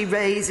 But she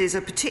raises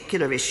a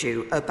particular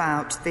issue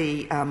about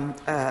the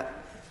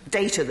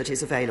data that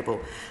is available.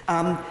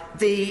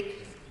 The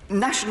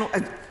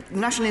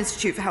National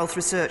Institute for Health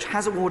Research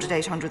has awarded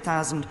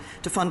 $800,000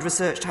 to fund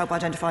research to help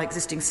identify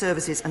existing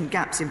services and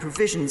gaps in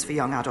provisions for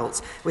young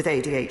adults with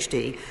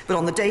ADHD. But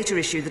on the data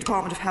issue, the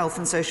Department of Health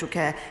and Social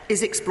Care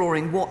is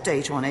exploring what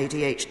data on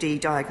ADHD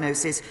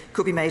diagnosis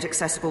could be made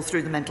accessible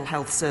through the Mental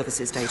Health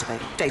Services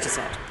data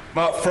set.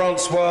 Mark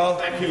Francois.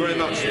 Thank you very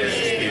much,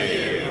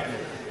 Mr. Speaker.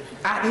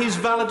 At his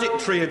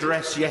valedictory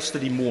address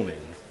yesterday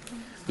morning,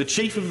 the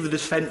Chief of the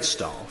Defence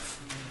Staff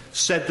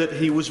said that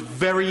he was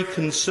very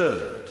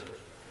concerned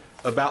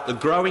about the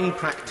growing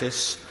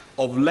practice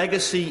of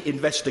legacy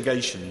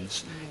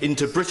investigations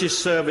into British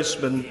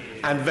servicemen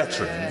and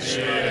veterans,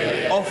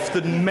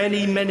 often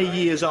many, many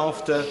years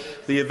after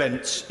the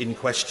events in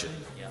question.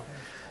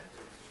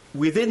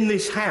 Within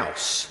this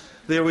House,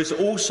 there is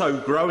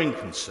also growing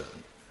concern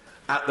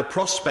at the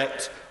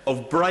prospect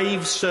of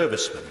brave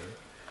servicemen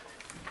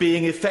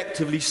being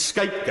effectively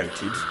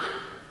scapegoated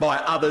by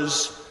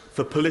others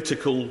for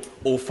political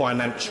or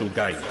financial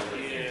gain.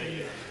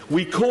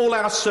 We call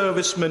our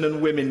servicemen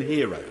and women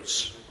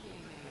heroes.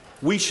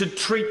 We should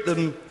treat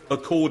them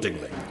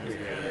accordingly.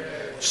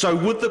 So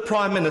would the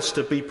Prime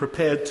Minister be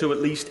prepared to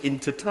at least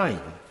entertain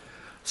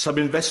some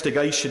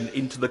investigation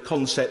into the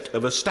concept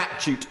of a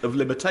statute of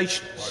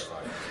limitations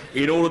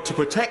in order to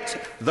protect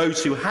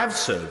those who have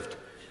served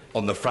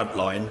on the front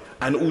line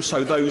and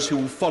also those who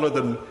will follow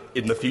them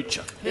in the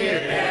future?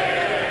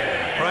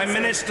 Prime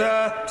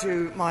Minister.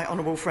 To my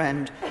honourable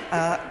friend,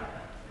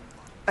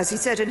 as he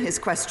said in his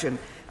question,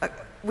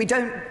 we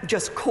don't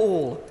just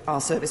call our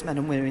servicemen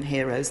and women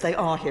heroes, they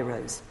are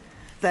heroes.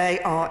 They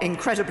are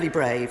incredibly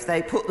brave.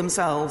 They put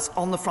themselves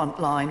on the front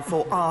line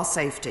for our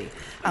safety.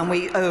 And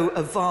we owe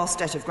a vast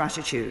debt of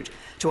gratitude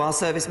to our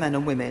servicemen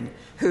and women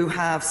who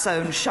have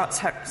shown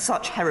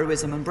such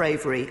heroism and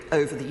bravery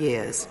over the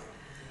years.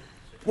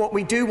 What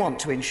we do want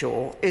to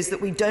ensure is that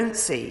we don't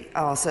see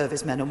our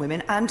servicemen and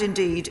women, and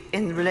indeed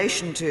in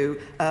relation to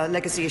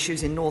legacy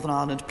issues in Northern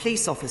Ireland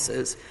police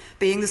officers,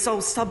 being the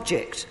sole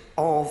subject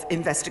of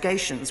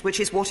investigations, which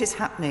is what is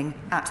happening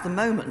at the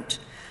moment.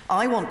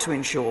 I want to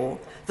ensure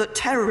that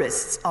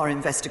terrorists are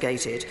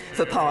investigated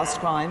for past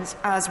crimes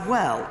as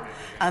well.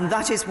 And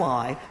that is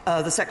why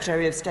the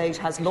Secretary of State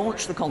has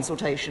launched the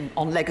consultation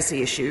on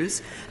legacy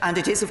issues, and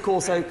it is, of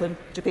course, open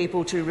to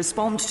people to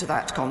respond to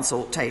that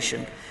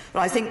consultation. But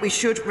I think we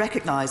should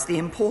recognise the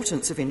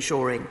importance of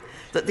ensuring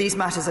that these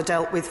matters are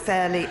dealt with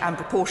fairly and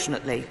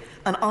proportionately.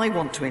 And I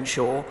want to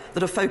ensure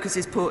that a focus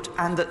is put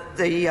and that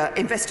the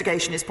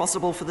investigation is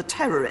possible for the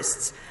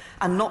terrorists,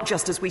 and not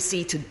just as we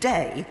see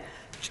today,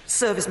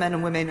 servicemen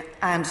and women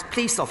and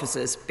police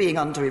officers being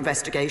under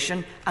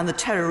investigation and the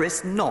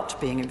terrorists not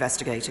being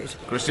investigated.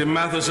 Christian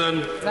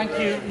Matheson. Thank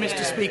you,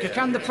 Mr. Speaker.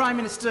 Can the Prime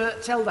Minister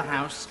tell the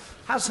House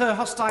Has her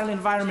hostile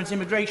environment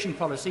immigration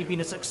policy been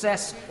a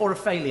success or a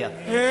failure?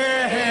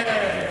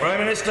 Prime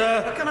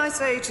Minister. What can I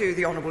say to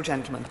the honourable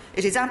gentleman?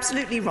 It is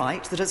absolutely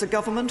right that as a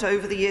government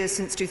over the years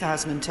since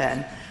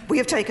 2010, we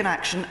have taken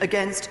action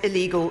against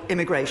illegal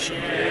immigration.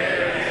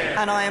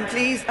 And I am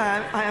pleased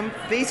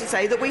to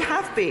say that we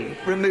have been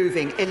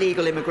removing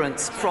illegal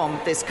immigrants from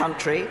this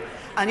country.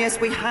 And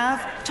yes, we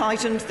have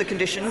tightened the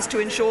conditions to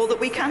ensure that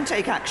we can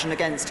take action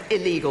against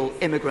illegal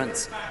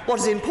immigrants.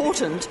 What is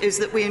important is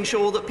that we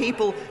ensure that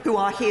people who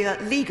are here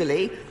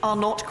legally are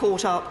not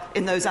caught up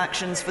in those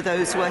actions for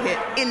those who are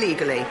here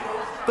illegally.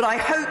 But I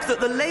hope that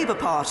the Labour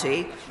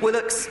Party will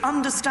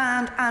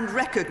understand and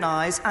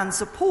recognise and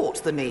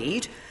support the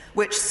need,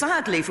 which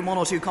sadly from one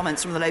or two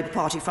comments from the Labour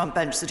Party front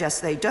bench suggests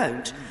they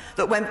don't,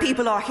 that when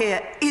people are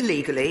here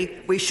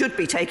illegally, we should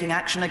be taking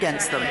action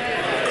against them.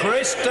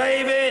 Chris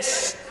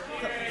Davis.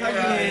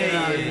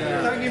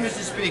 Thank you,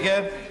 Mr.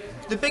 Speaker.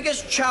 The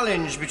biggest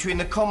challenge between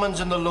the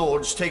Commons and the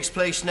Lords takes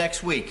place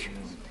next week.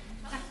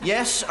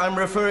 Yes, I'm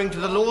referring to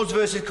the Lords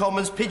versus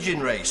Commons pigeon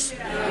race.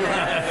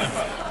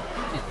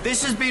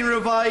 This has been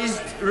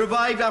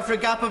revived after a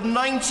gap of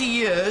 90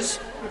 years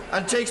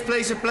and takes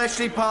place at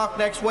Bletchley Park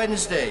next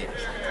Wednesday.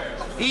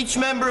 Each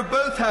member of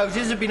both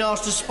houses have been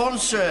asked to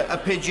sponsor a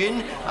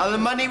pigeon, and the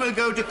money will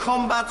go to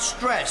combat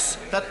stress,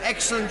 that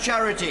excellent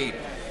charity.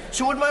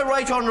 So would my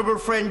right honourable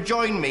friend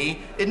join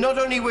me in not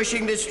only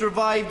wishing this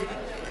revived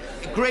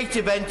great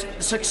event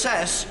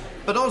success,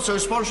 but also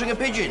sponsoring a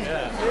pigeon?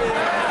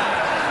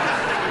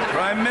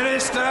 Prime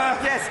Minister.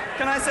 Yes,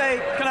 can I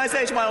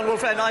say to my honourable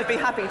friend, I'd be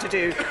happy to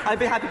do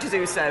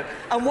so.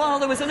 And while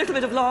there was a little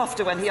bit of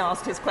laughter when he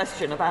asked his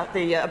question about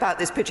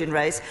this pigeon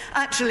race,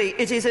 actually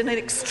it is an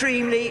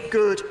extremely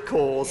good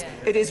cause.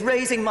 It is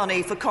raising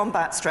money for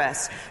combat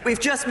stress. We've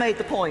just made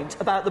the point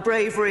about the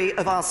bravery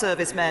of our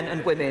servicemen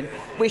and women.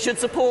 We should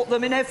support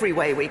them in every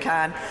way we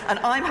can, and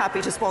I'm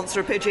happy to sponsor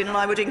a pigeon, and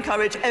I would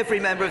encourage every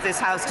member of this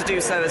House to do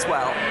so as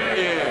well.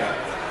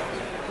 Yeah.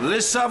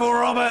 Liz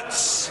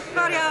Saville-Roberts.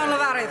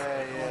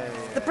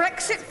 The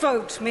Brexit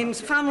vote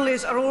means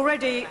families are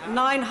already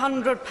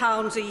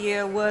 £900 a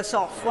year worse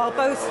off, while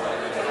both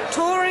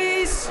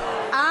Tories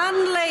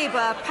and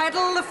Labour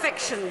peddle the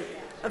fiction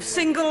of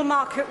single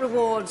market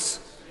rewards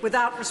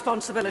without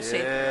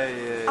responsibility.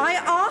 I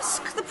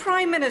ask the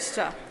Prime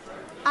Minister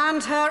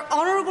and her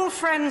honourable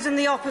friends in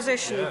the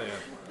opposition,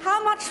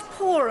 how much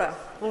poorer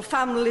will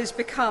families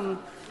become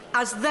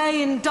as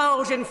they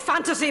indulge in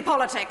fantasy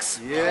politics?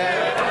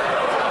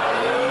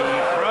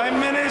 Prime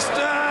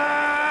Minister.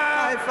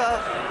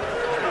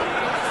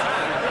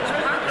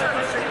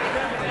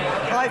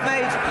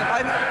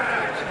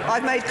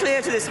 I've made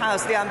clear to this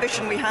House the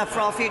ambition we have for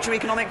our future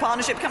economic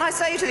partnership. Can I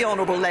say to the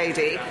honourable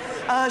lady,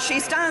 she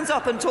stands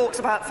up and talks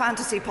about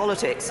fantasy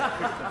politics.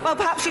 Well,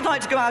 perhaps she'd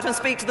like to go out and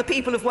speak to the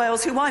people of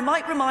Wales, who I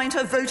might remind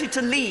her voted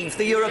to leave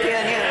the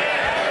European Union.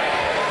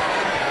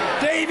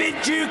 David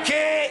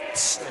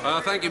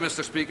Duquette. Thank you,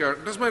 Mr. Speaker.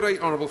 Does my right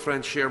honourable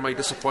friend share my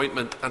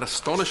disappointment and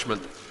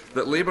astonishment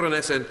that Labour and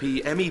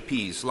SNP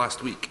MEPs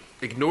last week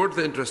ignored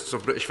the interests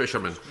of British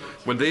fishermen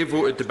when they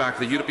voted to back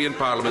the European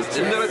Parliament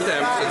in their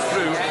attempts, it's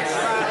true,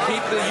 to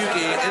keep the UK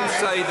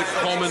inside the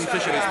common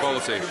fisheries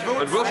policy?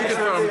 And will she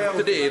confirm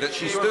today that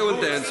she still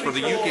intends for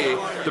the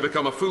UK to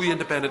become a fully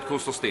independent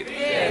coastal state?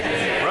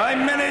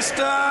 Prime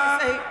Minister.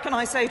 Can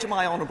I say to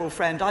my honourable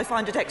friend, I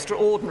find it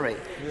extraordinary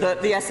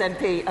that the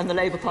SNP and the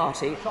Labour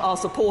Party are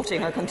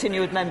supporting a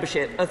continued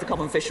membership of the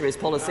common fisheries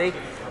policy.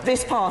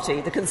 This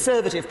party, the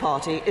Conservative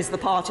Party, is the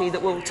party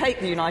that will take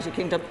the United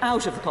Kingdom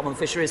out of the common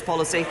fisheries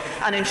policy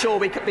and ensure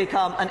we can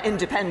become an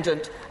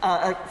independent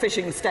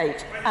fishing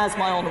state, as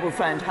my honourable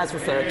friend has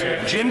referred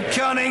to. Jim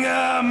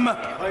Cunningham.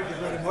 Thank you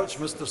very much,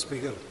 Mr.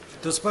 Speaker.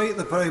 Despite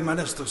the Prime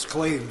Minister's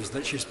claims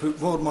that she's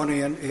put more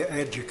money into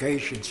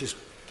education,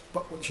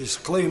 she's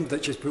claimed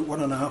that she's put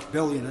 £1.5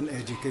 billion into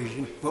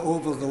education, but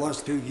over the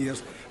last 2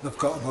 years they've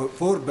got about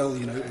 £4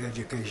 billion out of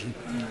education.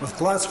 With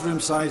classroom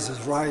sizes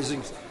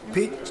rising,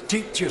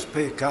 teachers'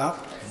 pay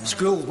cap,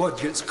 school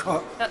budgets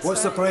cut.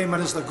 What's the Prime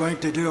Minister going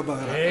to do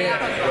about it?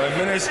 Prime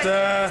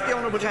Minister. The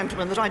honourable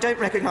gentleman that I don't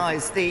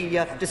recognise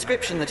the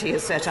description that he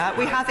has set out.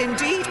 We have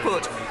indeed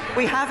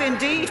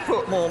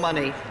put more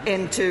money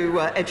into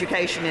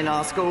education in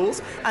our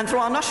schools, and through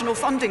our national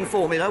funding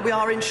formula, we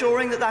are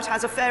ensuring that that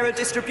has a fairer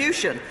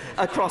distribution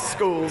across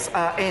schools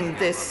in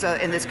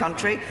this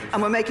country,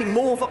 and we're making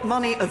more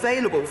money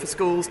available for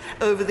schools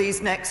over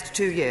these next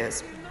 2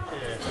 years.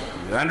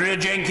 Andrea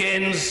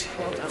Jenkins.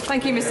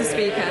 Thank you, Mr.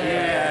 Speaker.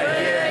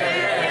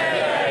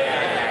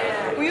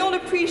 We all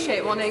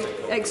appreciate what an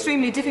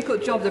extremely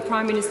difficult job the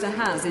Prime Minister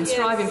has in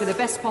striving for the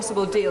best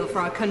possible deal for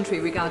our country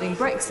regarding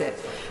Brexit.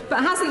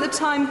 But hasn't the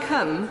time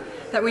come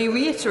that we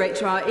reiterate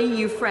to our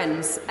EU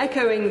friends,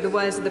 echoing the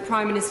words of the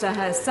Prime Minister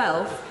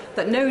herself,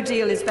 that no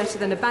deal is better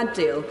than a bad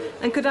deal?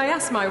 And could I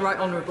ask my right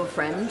honourable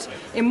friend,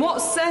 in what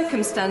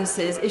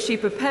circumstances is she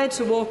prepared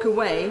to walk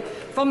away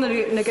from the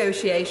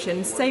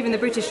negotiations, saving the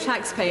British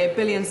taxpayer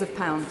billions of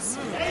pounds?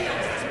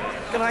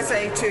 Can I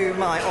say to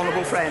my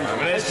honourable friend,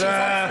 she's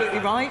absolutely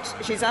right.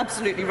 She's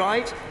absolutely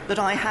right that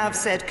I have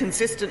said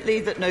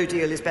consistently that no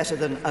deal is better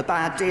than a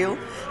bad deal,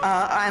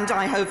 and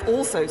I have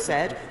also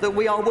said that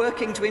we are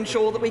working to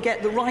ensure that we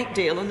get the right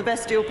deal and the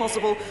best deal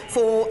possible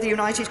for the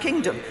United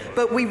Kingdom.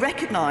 But we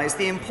recognise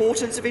the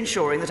importance of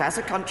ensuring that as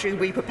a country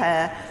we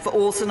prepare for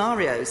all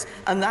scenarios,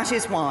 and that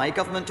is why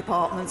government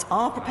departments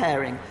are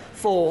preparing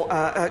for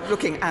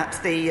looking at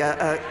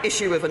the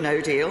issue of a no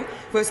deal,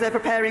 whereas they're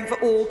preparing for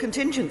all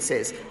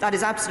contingencies. That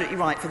is absolutely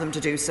right for them to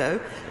do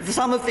so.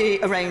 Some of the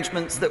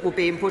arrangements that will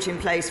be put in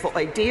place for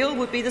a deal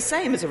would be the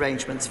same as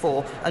arrangements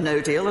for a no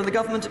deal, and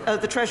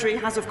the Treasury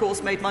has, of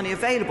course, made money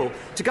available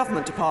to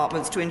government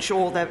departments to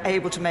ensure they're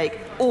able to make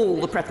all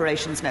the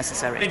preparations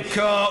necessary.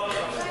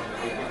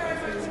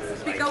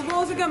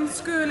 Walsingham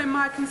School in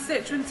my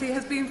constituency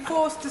has been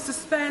forced to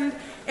suspend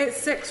its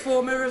sixth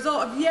form as a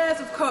result of years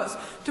of cuts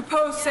to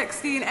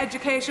post-16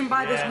 education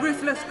by this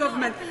ruthless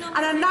government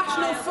and a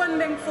national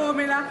funding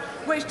formula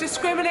which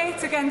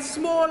discriminates against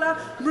smaller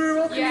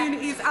rural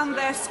communities and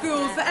their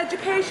schools. The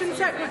Education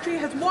Secretary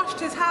has washed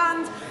his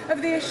hands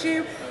of the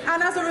issue,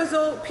 and as a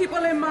result,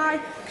 people in my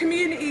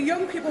community,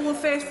 young people, will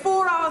face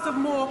 4 hours of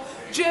more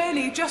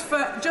journey just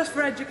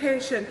for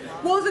education.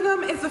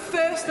 Walsingham is the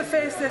first to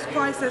face this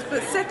crisis,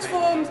 but sixth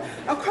forms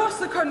across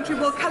the country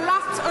will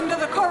collapse under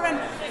the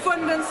current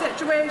funding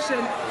situation.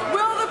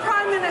 Will the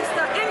Prime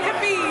Minister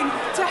intervene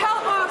to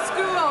help our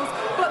schools,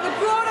 but the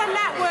broader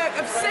network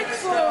of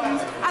sixth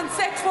forms and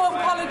sixth form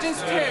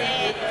colleges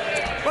too?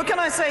 Well, can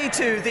I say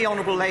to the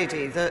Honourable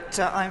Lady that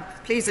I'm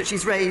pleased that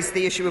she's raised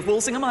the issue of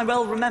Walsingham. I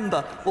well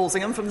remember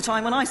Walsingham from the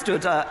time when I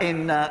stood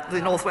in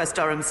the North West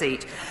Durham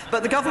seat.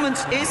 But the government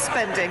is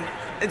spending.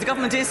 The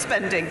government is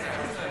spending.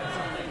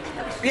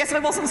 Yes, I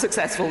wasn't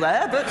successful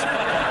there, but.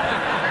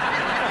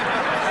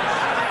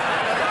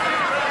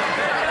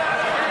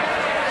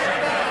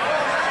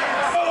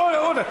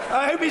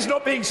 I hope he's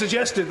not being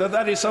suggested that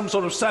that is some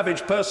sort of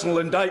savage personal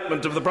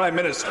indictment of the Prime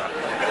Minister.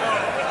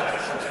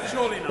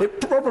 Surely not.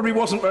 It probably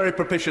wasn't very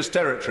propitious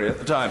territory at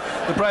the time.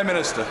 The Prime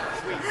Minister.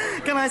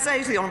 Can I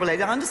say to the Honourable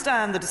Lady, I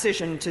understand the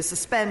decision to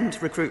suspend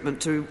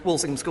recruitment to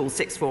Walsingham School's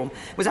sixth form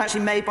was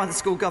actually made by the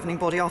school governing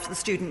body after the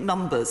student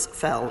numbers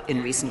fell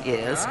in recent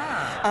years,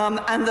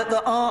 and that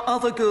there are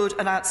other good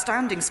and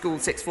outstanding school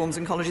sixth forms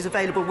and colleges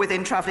available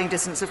within travelling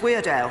distance of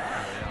Weardale.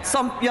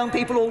 Some young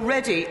people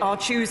already are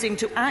choosing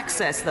to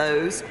access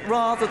those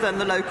rather than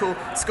the local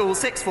school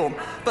sixth form.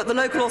 But the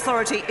local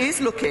authority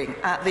is looking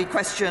at the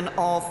question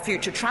of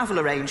future travel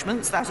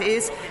arrangements. That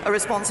is a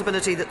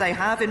responsibility that they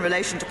have in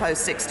relation to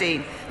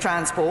post-16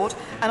 transport,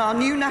 and our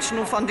new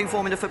national funding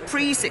formula for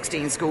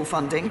pre-16 school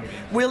funding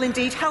will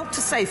indeed help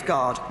to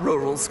safeguard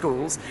rural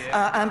schools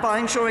and by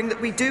ensuring that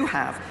we do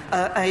have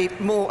a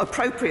more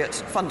appropriate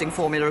funding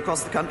formula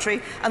across the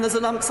country, and there's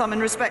a lump sum in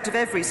respect of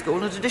every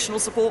school and additional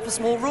support for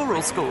small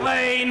rural schools.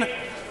 Thank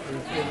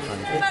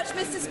you very much,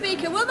 Mr.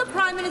 Speaker. Will the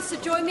Prime Minister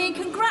join me in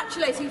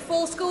congratulating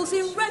 4 schools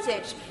in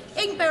Redditch,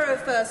 Inkbarrow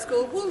First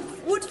School,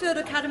 Woodfield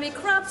Academy,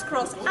 Crabs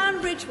Cross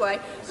and Ridgeway,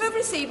 who have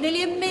received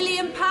nearly £1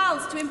 million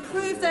to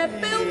improve their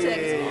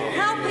buildings,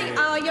 helping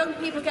our young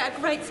people get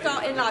a great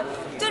start in life?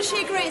 Does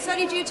she agree it's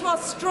only due to our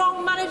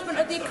strong management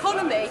of the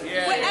economy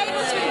we're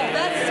able to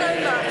invest so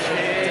much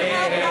to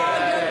help our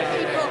young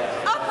people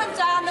up and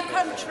down the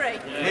country?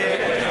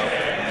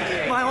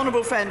 My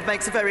honourable friend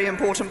makes a very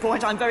important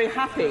point. I'm very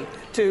happy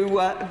to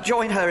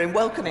join her in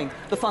welcoming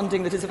the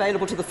funding that is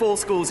available to the 4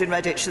 schools in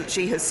Redditch that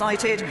she has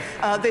cited.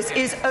 This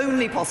is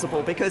only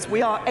possible because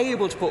we are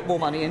able to put more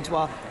money into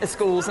our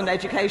schools and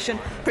education,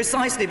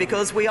 precisely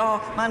because we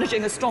are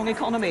managing a strong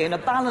economy and a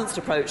balanced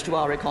approach to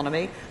our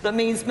economy that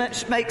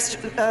makes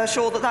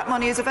sure that that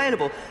money is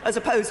available, as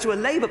opposed to a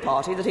Labour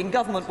Party that in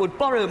government would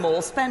borrow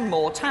more, spend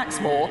more, tax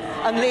more,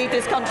 and lead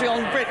this country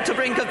on to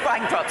brink of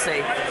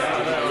bankruptcy.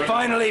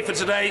 Finally for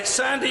today,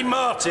 Sandy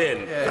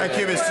Martin. Thank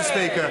you, Mr.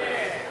 Speaker.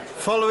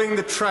 Following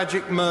the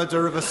tragic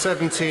murder of a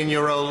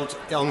 17-year-old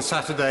on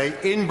Saturday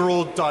in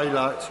broad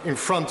daylight in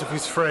front of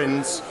his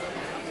friends,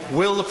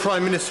 will the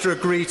Prime Minister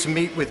agree to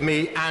meet with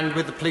me and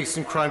with the Police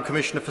and Crime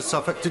Commissioner for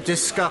Suffolk to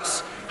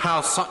discuss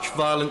how such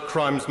violent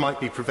crimes might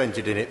be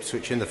prevented in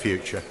Ipswich in the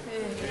future?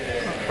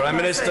 Prime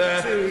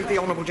Minister. To the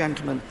honourable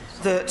gentleman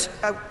that,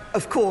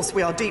 of course,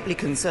 we are deeply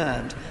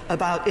concerned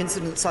about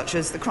incidents such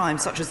as the crime,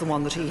 such as the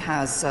one that he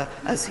has,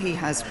 as he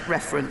has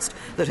referenced,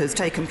 that has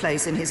taken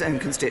place in his own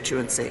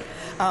constituency.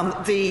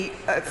 The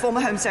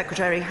former Home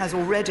Secretary has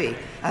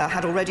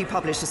had already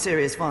published a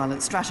serious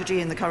violence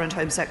strategy, and the current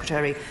Home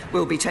Secretary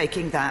will be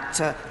taking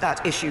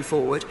that issue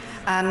forward.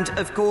 And,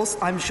 of course,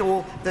 I'm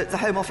sure that the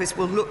Home Office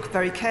will look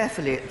very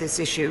carefully at this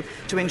issue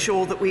to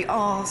ensure that we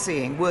are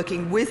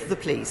working with the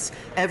police,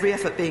 every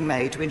effort being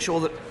made to ensure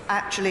that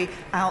actually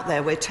out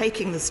there we're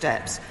taking the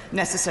steps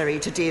necessary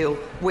to deal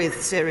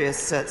with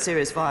serious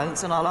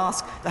violence, and I'll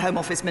ask the Home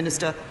Office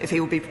Minister if he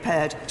will be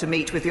prepared to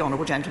meet with the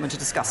honourable gentleman to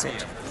discuss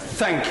it.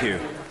 Thank you.